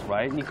corals,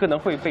 right? 你可能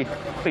会被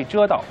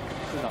蛰到。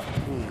是的，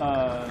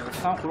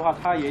珊瑚的话，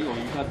它也有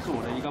一个自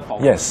我的一个保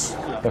护 Yes, 机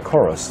the 制。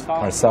 corals 当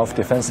are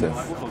self-defensive. 出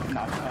手去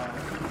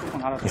触碰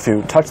它的时 If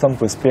you touch them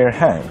with bare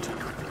hand,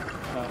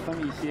 候，分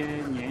泌一些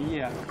粘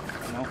液，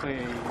可能会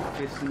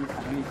使你产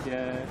生一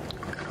些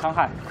伤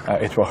害。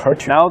 it will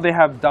hurt you. Now they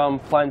have done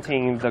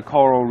planting the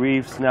coral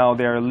reefs. Now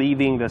they're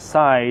leaving the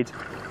site.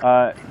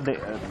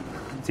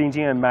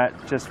 Jingjing and Matt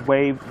just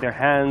wave their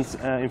hands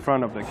in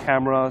front of the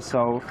camera,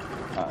 so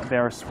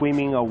they're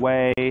swimming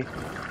away.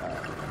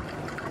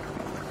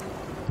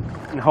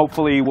 And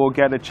hopefully we'll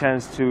get a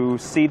chance to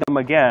see them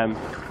again.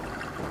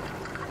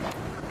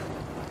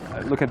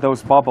 Look at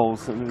those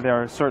bubbles.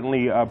 They're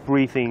certainly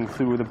breathing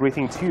through the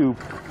breathing tube.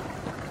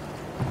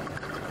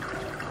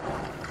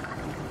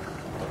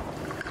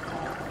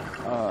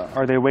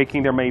 Are they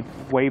making their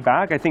way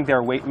back? I think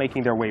they're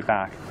making their way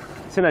back.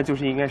 现在就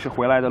是应该是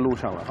回来的路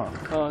上了哈。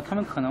他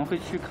们可能会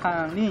去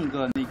看另一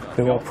个那个。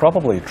 They will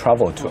probably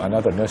travel to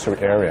another nursery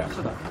area.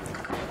 是的。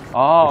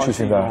哦，就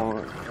是这种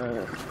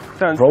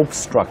像 Rope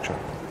structure.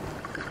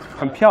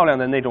 很漂亮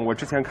的那种，我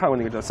之前看过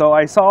那个。So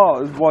I saw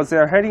was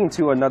they're heading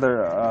to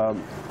another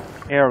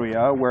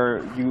area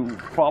where you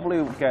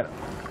probably get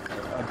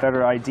a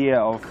better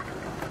idea of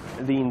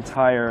the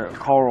entire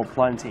coral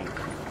planting.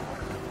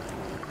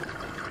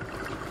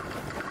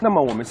 那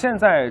么我们现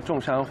在种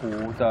珊瑚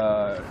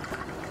的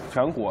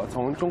全国，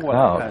从中国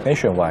来看，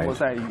 nationwide, 中国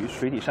在于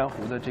水底珊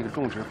瑚的这个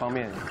种植方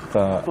面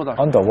the 做到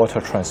underwater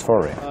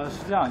transferring.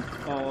 是这样。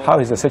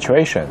How is the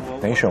situation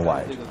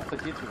nationwide? 这个课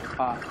题组的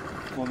话，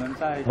我们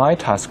在 My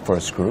task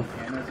force group,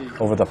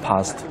 over the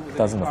past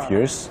dozen of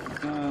years,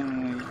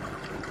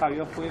 大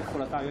约恢复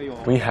了大约有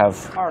we have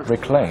 20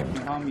 reclaimed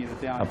平方米的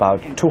这样 about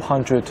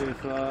 200,000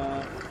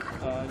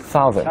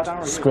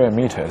 200,000 square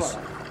meters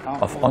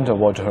of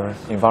underwater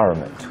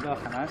environment 整个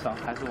海南省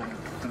还是我们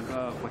整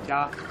个国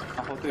家，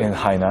然后对 in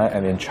Hainan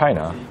and in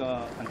China. 一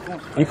个很重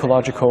视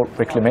Ecological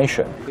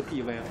reclamation 一个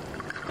地位。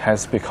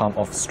 has become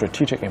of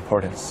strategic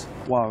importance.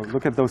 Wow,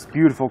 look at those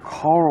beautiful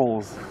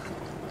corals.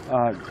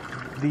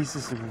 This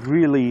is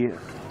really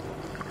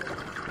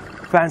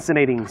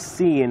fascinating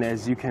scene,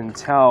 as you can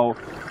tell.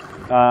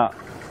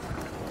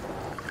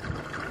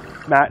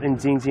 Matt and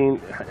Jingjing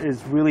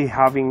is really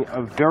having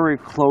a very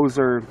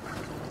closer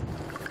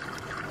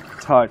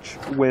touch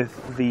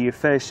with the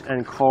fish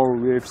and coral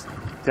reefs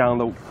down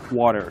the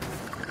water.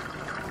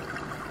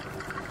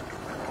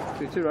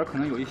 对，这边可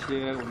能有一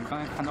些我们刚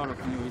才看到的，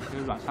可能有一些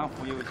软珊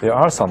瑚，也有一些 There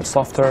are some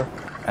softer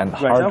and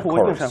软珊 hard 瑚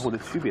和硬珊瑚 corals. 的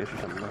区别是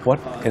什么呢？ What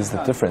is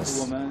the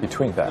difference 我们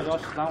between 塑 that? 胶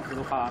石珊瑚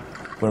的话，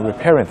 When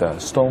repairing the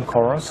stone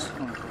corals, 这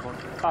种时候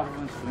大部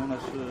分使用的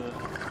是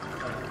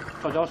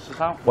塑胶石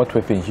珊瑚。 what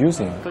we've been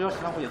using 塑胶石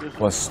珊瑚也就是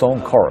was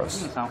stone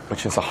corals, 硬珊瑚，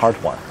 which is a hard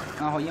one.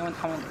 然后因为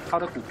它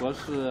的骨骼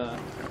是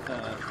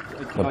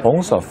The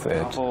bones of 然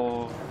it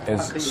后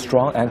is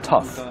strong and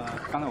tough.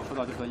 刚才我说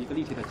到就是一个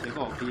立体的结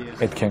构，可以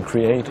It can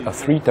create a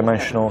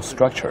three-dimensional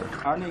structure,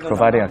 而那个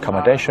providing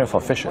accommodation for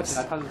摸起 fishes.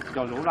 来它是比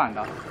较柔软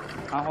的，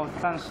然后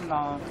但是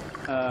呢，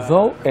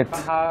 Though it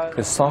当它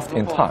is soft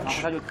in 然后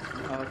touch, 它就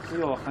只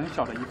有很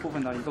小的一部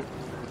分的一个骨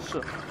刺，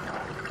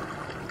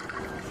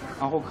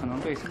然后可能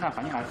对生态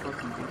环境来说，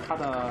可能它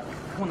的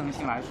功能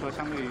性来说，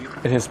相对于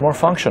it is more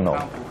functional.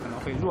 珊瑚可能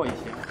会弱一些。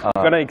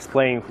 I'm gonna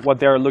explain what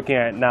they're looking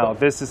at now.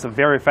 This is a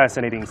very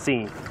fascinating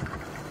scene.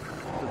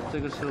 这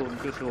个是我们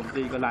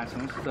这一个缆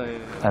绳式的，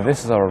 And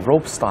this is our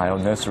rope-style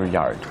nursery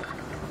yard.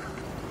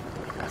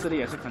 这里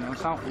也是可能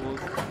珊瑚，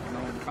可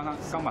能我们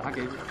刚把它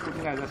给固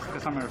定在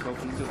上面的时候，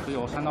可能就只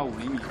有3到5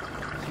厘米，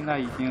现在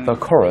已经 The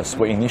corals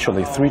were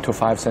initially 3 to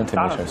 5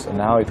 centimeters, and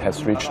now it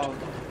has reached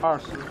 20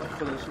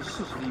或者是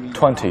40厘米。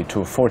 20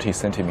 to 40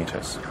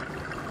 centimeters.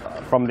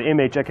 From the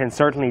image, I can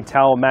certainly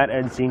tell Matt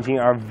and Jingjing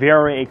are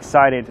very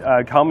excited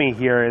coming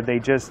here. They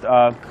just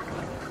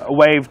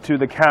waved to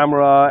the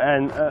camera,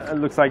 and it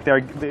looks like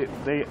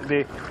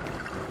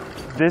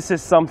this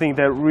is something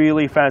that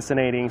really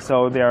fascinating.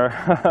 So they're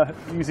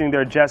using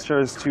their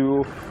gestures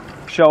to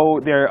show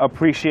their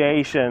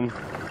appreciation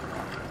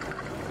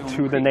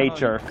to the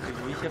nature.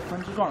 有一些分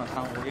支状的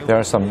珊瑚，也有 There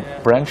are some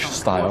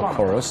branch-style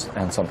corals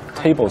and some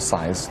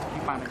table-sized,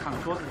 平板的像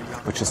桌子一样。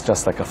 which is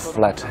just like a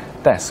flat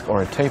desk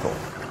or a table.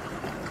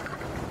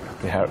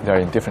 They're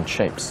in different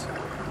shapes.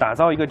 打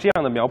造一个这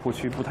样的苗圃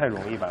区不太容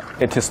易吧？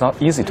 It is not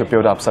easy to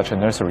build up such a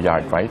nursery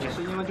yard, right? 也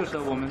是因为就是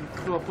我们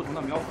做不同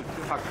的苗圃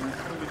区的话，可能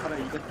根据它的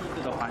一个地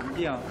质的环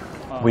境，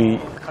 We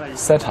它的一个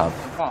set up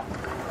情况，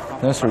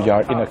 nursery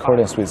yard in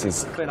accordance with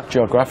its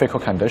geographical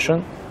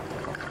condition,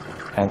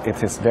 and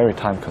it is very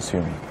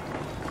time-consuming.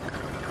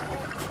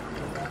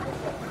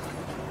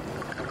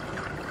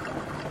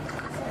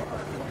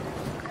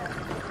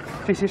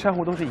 这些珊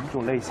瑚都是一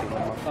种类型的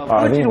吗？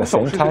 Are 那 they 这 in 种 the 手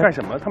same 势是 type? 干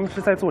什么？他们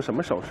是在做什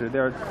么手势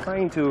 ？They're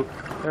trying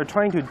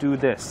to do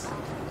this.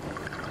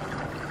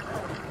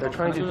 They're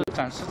trying 就 to 是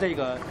展示这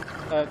个，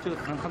这个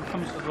可能他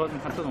们是说，你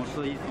看这种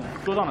是一种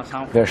桌状的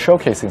珊瑚， They're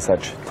showcasing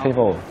such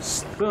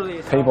所有这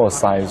些珊瑚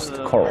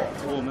table-sized coral.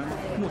 我们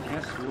目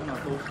前使用的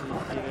都是一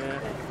些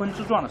分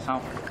支状的珊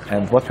瑚，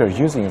 And what we're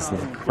using is the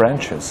分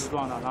branches 支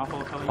状的，然后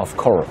它会 of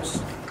corals.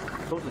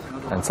 手指形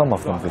的这种 And some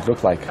of them, they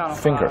look like 这样的话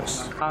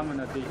fingers. 它们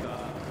的这个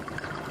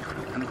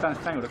可能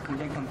占有的空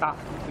间更大，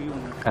会用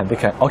And they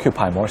can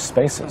occupy more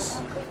spaces,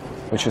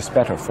 which is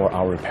better for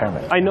our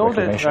repairment I and know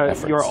that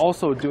reclamation you're efforts.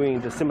 also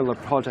doing the similar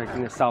project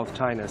in the South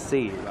China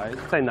Sea, right?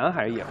 在南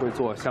海也会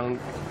做相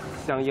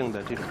应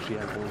的这种实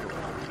验工作。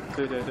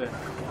对对对，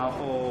然后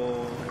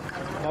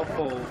包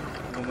括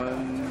我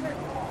们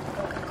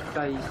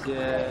在一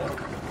些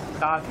西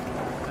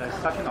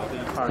沙群岛这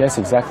一块儿 Yes,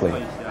 exactly. 做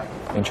一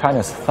些 In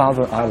China's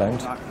southern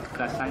island,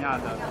 在三亚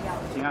的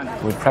金岸的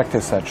we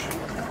practice such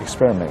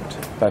experiment,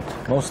 but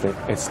mostly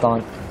it's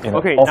done in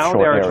Okay, an now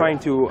offshore they're area. trying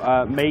to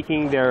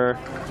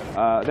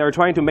they're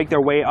trying to make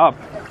their way up.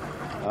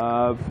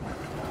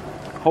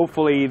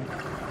 Hopefully,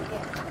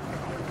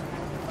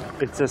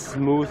 it's a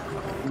smooth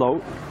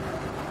float.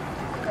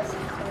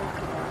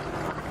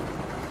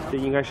 这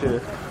应该是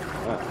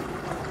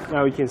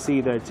Now you can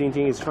see that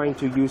Jingjing is trying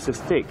to use a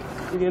stick.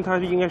 今天他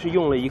应该是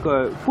用了一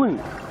个棍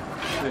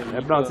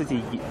来不让自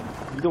己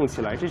移动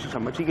起来。这是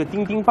什么？是一个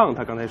钉钉棒，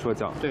他刚才说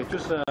叫。对，就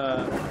是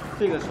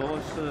这个时候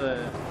是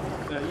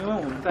因为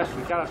我们在暑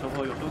假的时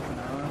候，有时候可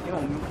能因为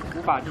我们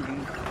无法进行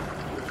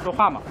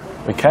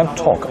We can't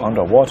talk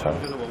underwater.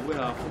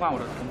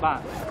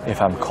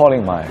 If I'm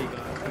calling my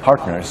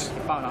partners,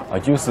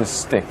 I use this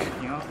stick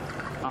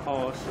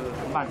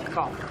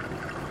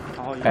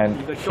and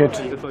hit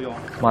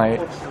my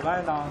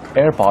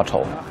air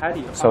bottle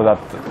so that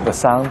the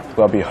sound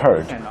will be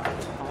heard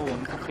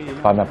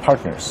by my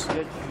partners.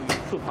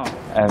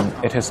 And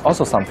it is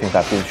also something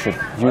that we should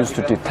use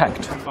to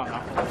detect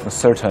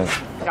certain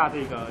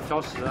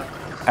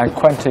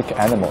aquatic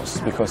animals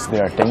because they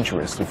are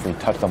dangerous if we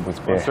touch them with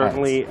bare hands.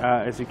 Certainly,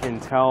 as you can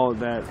tell,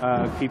 that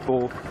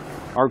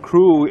our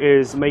crew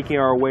is making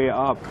our way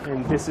up,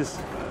 and this is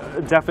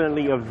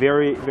definitely a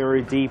very,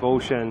 very deep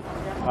ocean.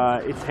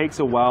 It takes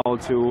a while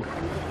to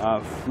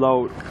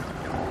flow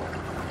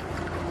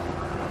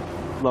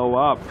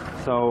up.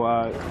 So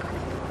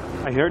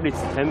I heard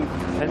it's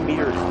 10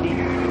 meters deep.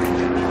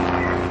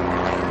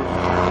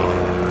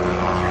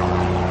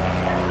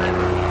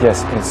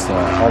 Yes, it's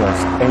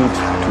almost 8 to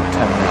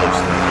 10 meters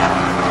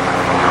deep.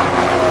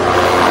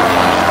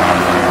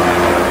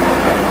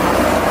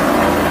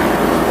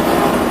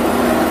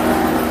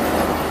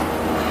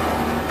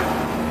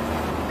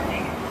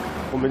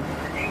 我们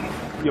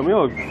有没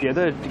有别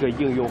的这个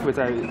应用会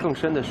在更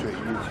深的水域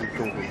去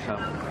种水上？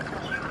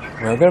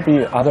 Will there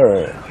be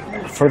other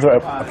further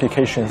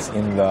applications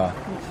in the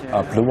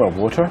bluer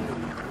water?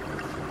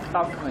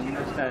 大部分应该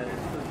是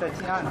在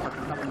近岸的话，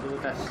大部分都是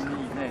在10米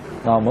以内。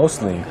 Now,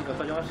 mostly, 这个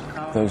造礁石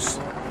它 those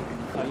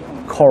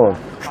coral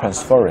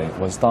transferring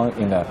was done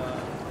in a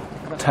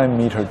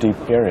 10-meter deep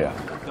area.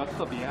 比较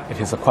特别。 It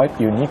is a quite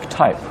unique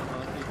type.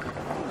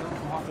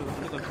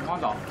 这个虫黄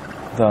藻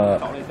The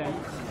藻类在一起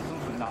生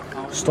存的，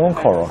然后 stone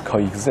coral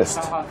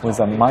coexist with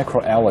a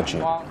microalgae,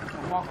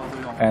 光合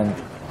作用。 and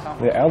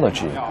the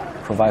algae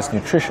provides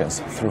nutrition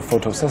through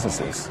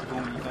photosynthesis. 提供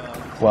一个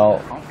Well,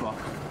 场所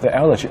the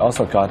algae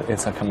also got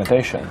its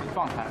accommodation,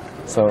 状态。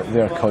 so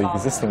they are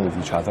coexisting with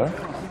each other. 这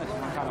种新的情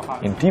况下的话，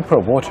 In deeper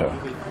water,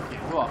 会减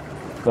弱，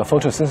 the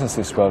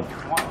photosynthesis will 虫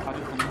黄藻它就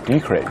可以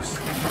decrease,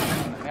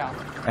 能量。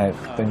 and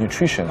the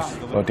nutrition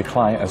will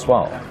decline as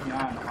well. 在近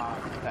岸的话，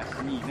在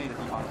10米以内的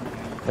地方进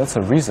行一 That's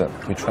the reason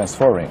we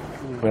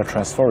are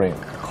transferring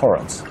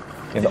corals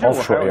in the 其实我还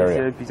offshore 有一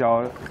些 area. 比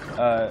较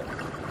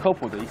科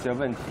普的一些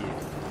问题。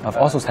 I've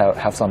also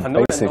have some 很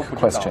多人都 basic 不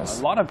知道 questions,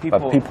 A lot of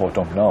but people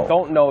don't know.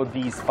 don't know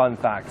these fun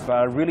facts, but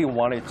I really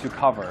wanted to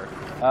cover.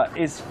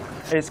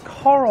 Is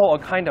coral a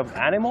kind of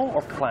animal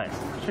or plant?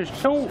 是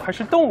生物还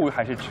是动物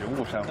还是植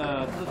物生？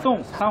是动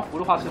物，珊瑚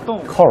的话是动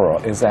物。 Coral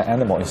is an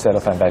animal instead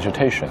of a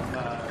vegetation. 一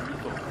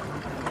种，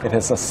 It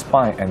is a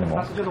spine 但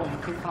animal, 是就是我们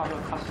可以看到说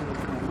它是不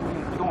动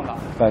不动的。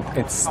 but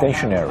it's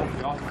stationary.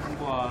 主要是通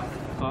过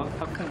和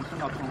它共生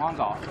的虫黄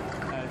藻，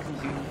进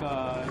行一个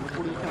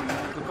互利共赢的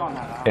一个状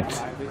态，然后 It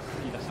来维持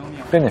自己的生命。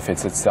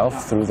 benefits itself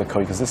through the But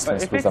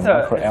coexistence if with the it's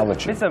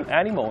microalgae. an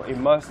animal, it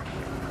must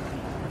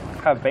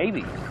have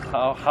babies.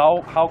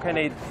 How can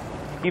it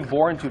give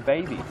born to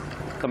babies?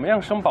 怎么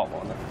样生宝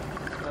宝呢？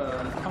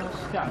它们是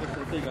这样，就是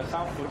这个珊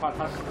瑚的话，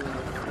它是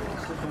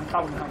从大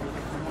部分上都是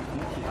从同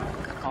体的，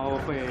然后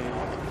会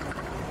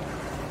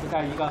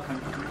在一个很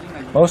平静的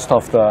一个 Most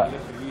of the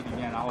水域里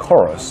面，然后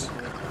corals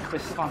会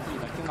释放自己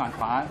的精卵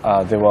团，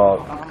 they will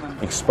当它们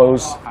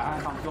expose, 到海岸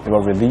上之 they 后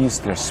will，release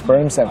their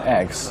sperms and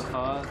eggs.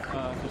 和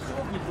就是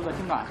溢出的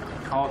精卵，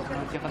然后才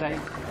能结合在一起，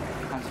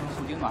产生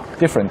受精卵。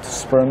 Different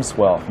sperms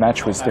will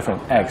match with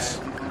different eggs,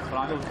 形成土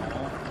壤幼虫，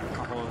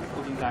然后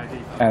固定在这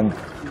个 and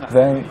新的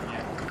then 里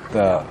面。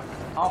 the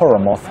coral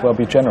moth will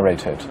be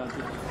generated,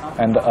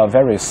 and a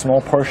very small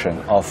portion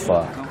of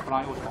产生土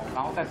壤幼虫，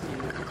然后在自己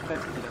的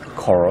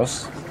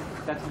corals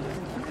在自己的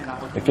身体内，然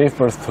后 they gave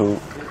birth to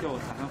直接就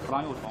产生土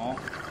壤幼虫，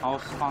然后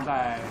释放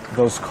在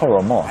those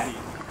coral 海 moth 里，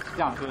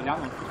这样就是两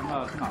种不同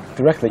的生长。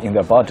 directly in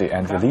their body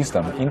and release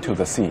them into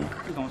the sea.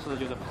 一种是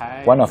就是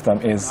排 One of them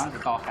is 卵子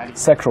到海里，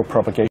 sexual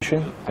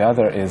propagation, the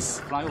other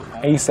is 土壤幼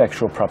虫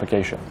asexual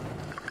propagation.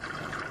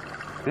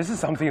 This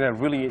is something that I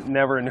really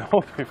never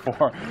know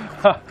before.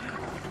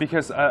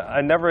 Because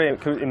I never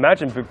could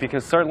imagine,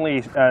 because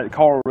certainly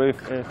coral reef,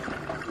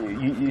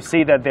 you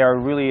see that they are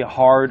really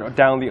hard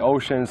down the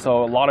ocean,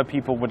 so a lot of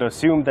people would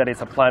assume that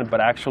it's a plant, but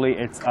actually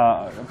it's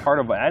part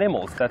of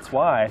animals. That's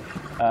why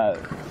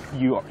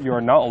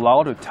you're not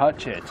allowed to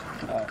touch it.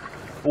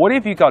 What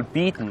if you got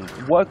beaten?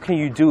 What can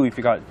you do if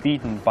you got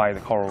beaten by the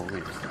coral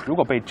reefs? 如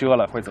果被蛰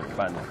了会怎么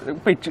办呢？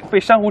被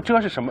珊瑚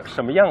蛰是什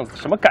么样子？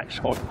什么感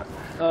受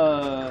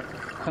呢？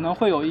可能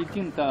会有一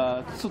定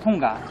的刺痛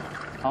感。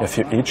 If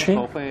you're itchy,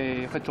 手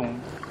会肿，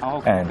然后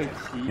可能 and 会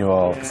起 you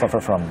will 一些 suffer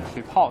from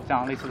水泡，这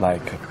样类似的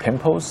like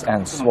pimples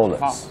and 这种情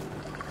况 swellens.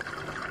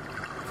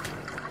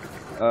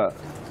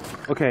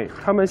 OK，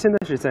 他们现在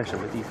是在什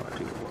么地方？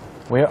这个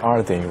Where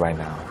are they right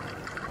now?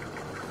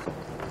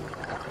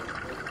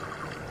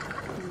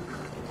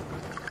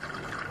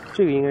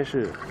 这个应该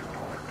是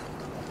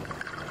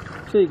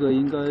这个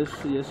应该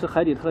是也是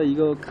海底它的一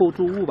个构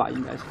筑物吧，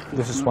应该是。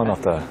 This is one of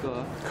the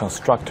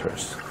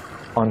constructors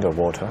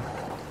underwater.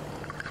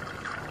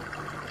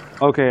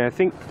 Okay, I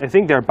think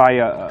they're by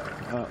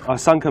a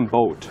sunken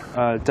boat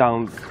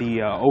down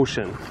the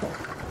ocean.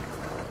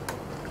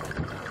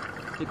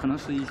 这可能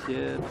是一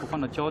些图框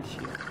的胶体。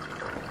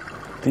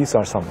These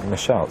are some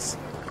micelles.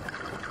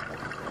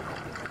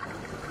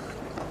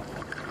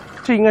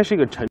 这应该是一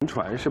个沉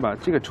船是吧？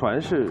这个船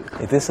是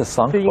This is a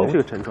这 sunk 应该是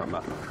个 boat. 沉船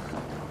吧？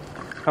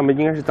他们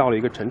应该是到了一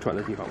个沉船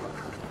的地方吧？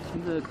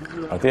现在不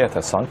是 Are they at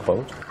a sunk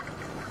boat?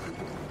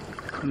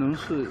 可能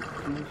是。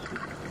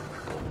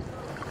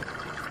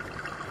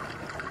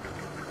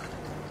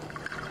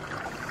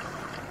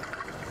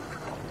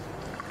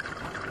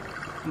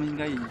他们应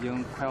该已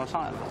经快要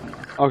上来了。现在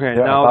Okay,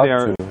 They're now about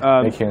they're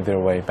to making their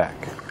way back.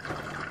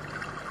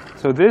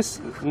 so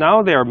this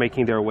now they are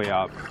making their way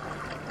up.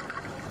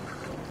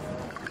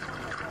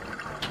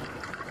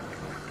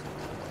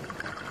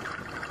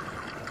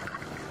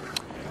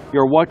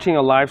 You're watching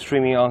a live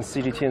streaming on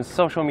CGTN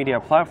social media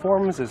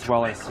platforms as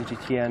well as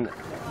CGTN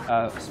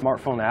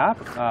smartphone app.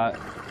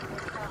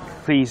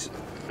 Please,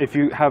 if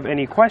you have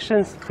any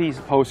questions, please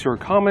post your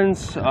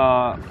comments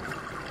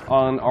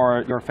on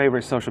your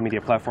favorite social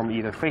media platform,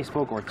 either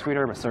Facebook or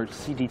Twitter, but search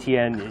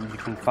CGTN and you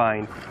can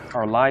find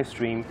our live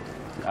stream.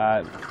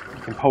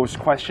 You can post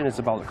questions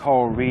about the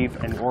coral reef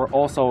and or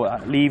also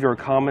leave your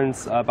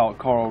comments about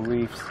coral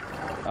reefs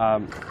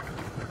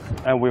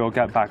and we will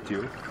get back to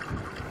you.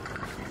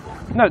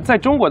 那在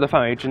中国的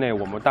范围之内，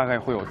我们大概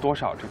会有多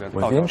少这个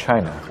造礁？ Within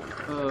China,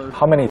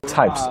 how many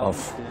types of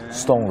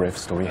stone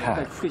reefs do we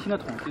have? 最新的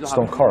统计的话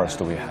Stone corals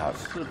do we have?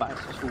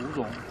 445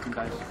种应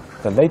该是。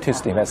 The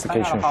latest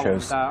investigation 在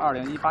shows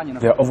 2018年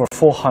的 there are over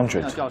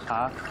 400调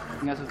查，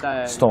应该是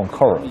在 stone 以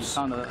corals,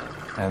 上的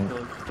and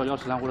造礁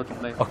石珊瑚的种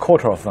类。 a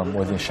quarter of them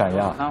within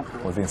Sanya, 珊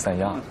瑚 within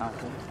Sanya. 珊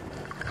瑚。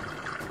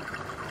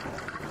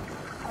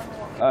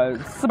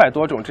 400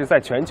多种，这在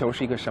全球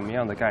是一个什么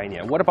样的概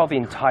念 ？What about the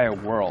entire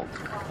world？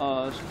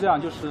 是这样，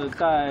就是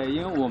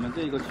因为我们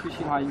这个区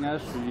系的话，应该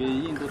属于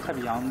印度太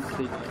平洋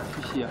这个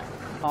区系，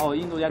然后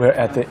印度亚 We're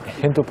at the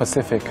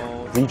Indo-Pacific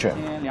region,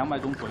 1200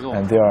种左右。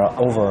 and there are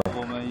over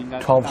我们应该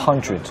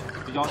 1,200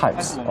比较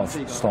types 我们 of 这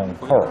个 stone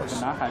国家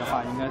corals. 南海的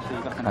话，应该是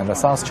一个很 And the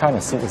South China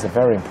Sea is a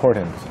very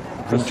important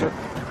region,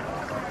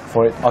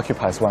 for it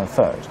occupies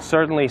 1/3.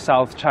 Certainly,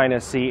 South China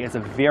Sea is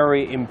a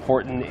very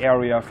important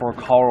area for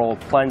coral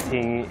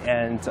planting,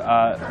 and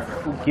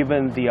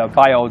given the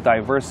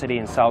biodiversity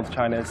in South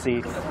China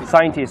Sea,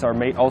 scientists are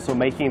also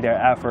making their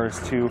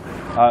efforts to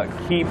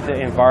keep the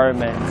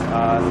environment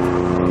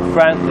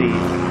friendly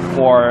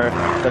for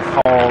the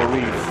coral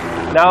reefs.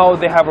 Now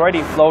they have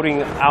already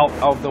floating out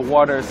of the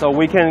water, so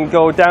we can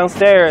go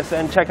downstairs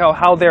and check out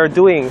how they're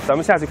doing. 咱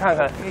们下去看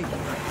看。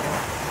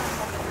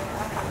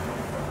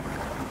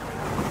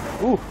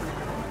Ooh.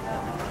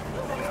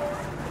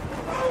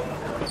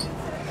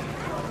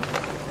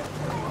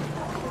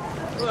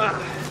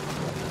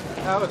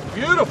 That was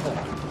beautiful.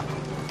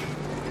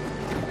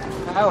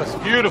 That was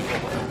beautiful.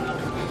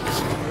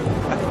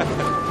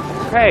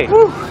 Hey.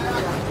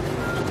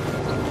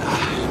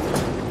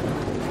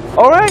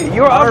 All right,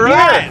 you're up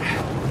here.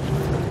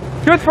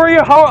 Good for you.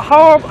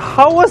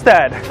 How was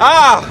that?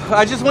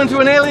 I just went to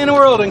an alien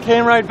world and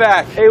came right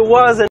back. It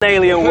was an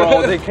alien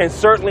world. I can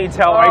certainly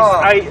tell.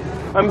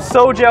 I'm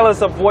so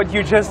jealous of what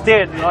you just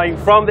did. Like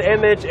from the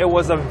image, it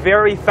was a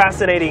very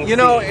fascinating.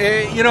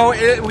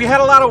 We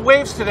had a lot of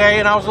waves today,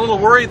 and I was a little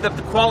worried that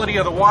the quality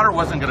of the water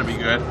wasn't going to be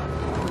good,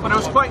 but it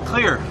was quite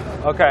clear.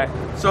 Okay.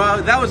 So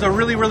that was a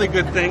really, really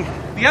good thing.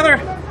 The other,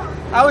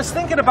 I was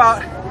thinking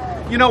about,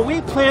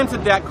 we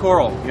planted that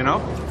coral,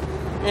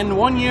 in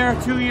 1 year,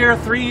 2 years,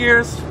 3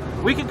 years,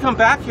 we could come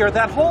back here.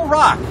 That whole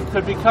rock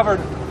could be covered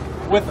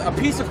with a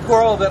piece of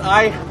coral that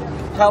I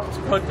helped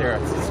put there.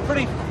 It's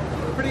pretty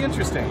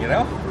interesting,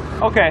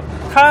 OK，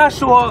 他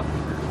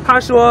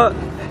说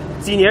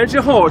几年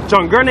之后，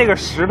整个那个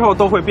石头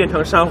都会变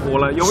成珊瑚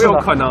了，有没有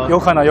可能？有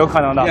可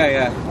能的。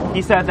Yeah.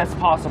 He said that's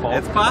possible.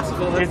 It's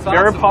possible. It's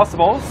very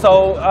possible.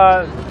 So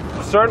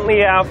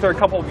certainly after a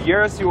couple of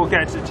years, you will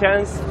get a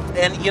chance.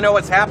 And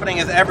what's happening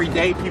is every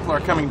day people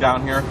are coming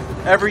down here.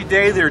 Every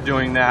day they're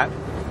doing that.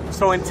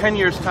 So in 10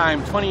 years'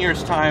 time, 20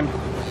 years' time,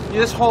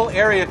 this whole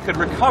area could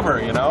recover,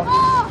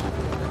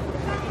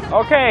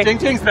 Okay.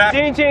 Jingjing's back.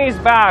 Jingjing is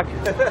back.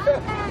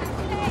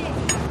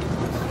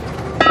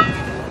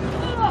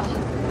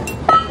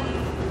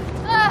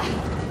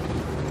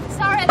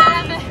 Sorry that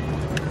I'm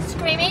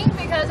screaming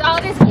because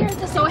all these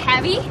gears are so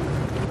heavy.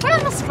 But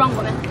I'm a strong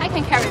woman. I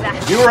can carry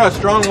that. You are a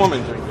strong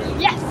woman, Jingjing.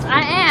 Yes,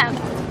 I am.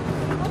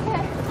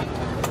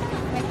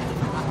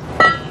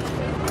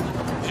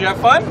 Did you have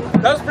fun?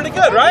 That was pretty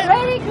good, right?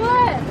 Really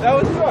good. That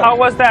was fun. How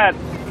was that?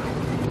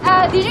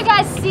 Did you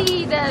guys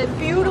see the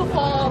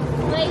beautiful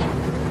lake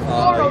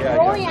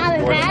rolling out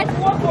of that?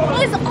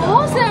 It's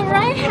awesome,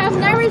 right? I've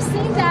never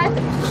seen that.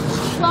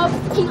 Well,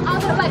 in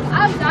other,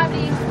 I've dived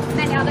in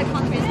many other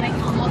countries like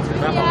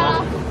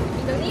Australia,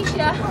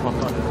 Indonesia.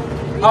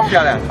 好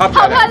漂亮，好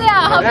漂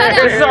亮。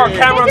This is our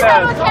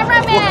cameraman.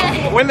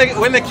 Cameraman.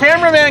 When the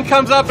cameraman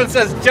comes up and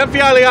says 真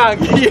漂亮,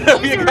 you got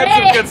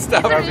some good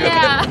stuff.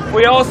 Yeah.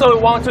 We also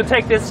want to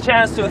take this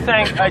chance to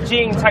thank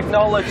Jing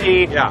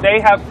Technology. Yeah. They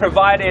have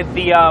provided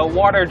the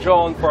water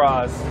drone for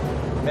us.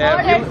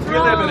 Man, we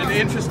live in an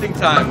interesting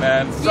time,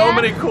 man. So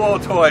many cool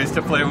toys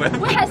to play with.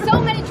 We had so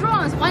many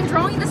drones. One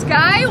drone in the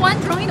sky, one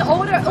drone in the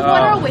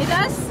water with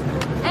us.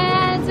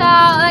 And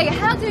like,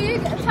 how do you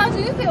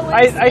feel? When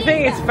I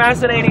think it's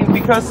fascinating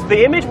because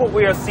the image what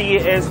we are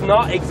seeing is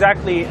not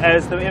exactly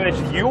as the image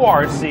you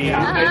are seeing.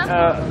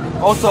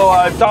 Also,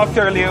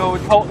 Dr. Liu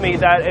told me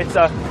that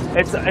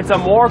it's a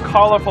more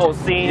colorful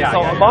scene.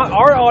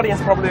 Our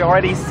audience probably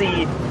already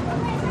see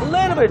a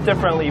little bit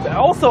differently. But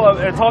also,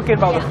 talking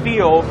about the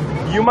feel,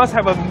 you must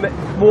have a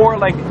more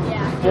like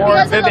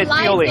more vivid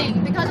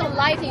feeling. Because of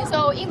lighting.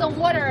 So in the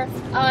water,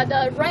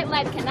 the red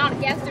light cannot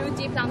get through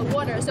deep down the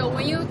water. So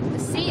when you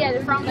see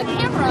it from the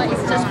camera,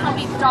 it's just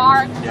coming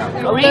dark,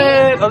 green.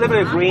 A little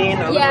bit of green,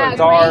 a little bit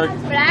dark.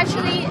 Green, but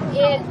actually,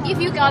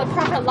 if you got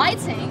proper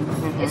lighting,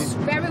 it's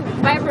very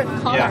vibrant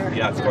color.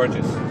 Yeah, it's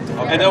gorgeous.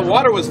 And the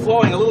water was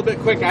flowing a little bit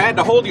quick. I had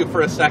to hold you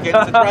for a second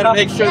to try to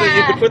make sure that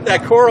you could put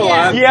that coral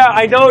on. Yeah,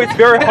 I know it's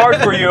very hard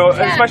for you,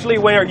 especially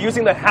when you're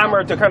using the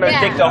hammer to kind of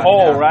dig the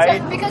hole,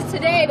 right? So, because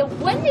today the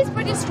wind is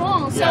pretty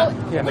strong, so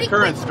the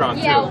current's strong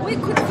too. Yeah, we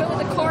could feel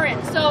the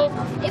current. So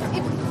it's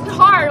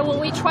hard when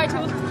we try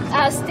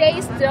to stay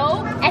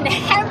still and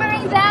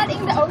hammering that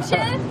in the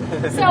ocean.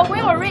 So we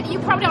already, you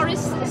probably already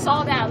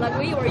saw that, like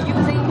we were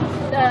using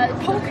the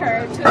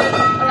poker to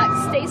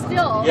like stay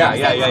still. Yeah.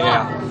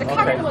 The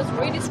current was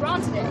really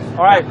strong today.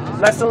 All right,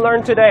 lesson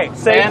learned today.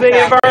 Save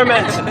the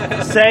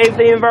environment. Save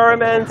the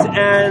environment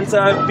and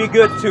be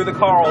good to the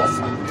corals.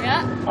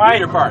 Yeah. All right. Do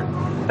your part.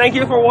 Thank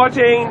you for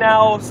watching.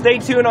 Now stay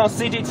tuned on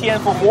CGTN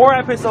for more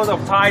episodes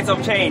of Tides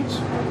of Change.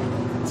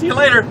 See you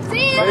later.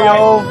 See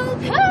you.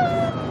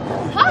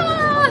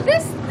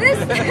 This.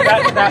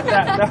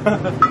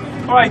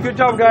 All right, good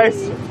job,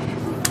 guys.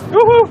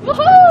 Woohoo!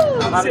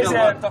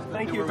 Woohoo!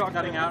 Thank you. Were we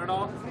cutting out at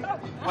all?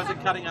 Was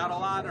it cutting out a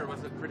lot, or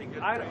was it pretty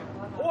good?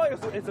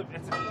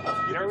 It's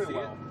very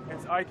well.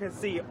 I can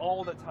see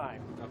all the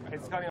time. Okay.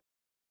 It's cutting